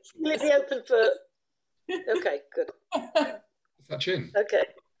 Will it be open for... Okay, good. Is that gin? Okay.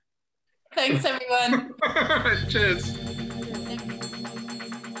 Thanks, everyone. Cheers. Thank you.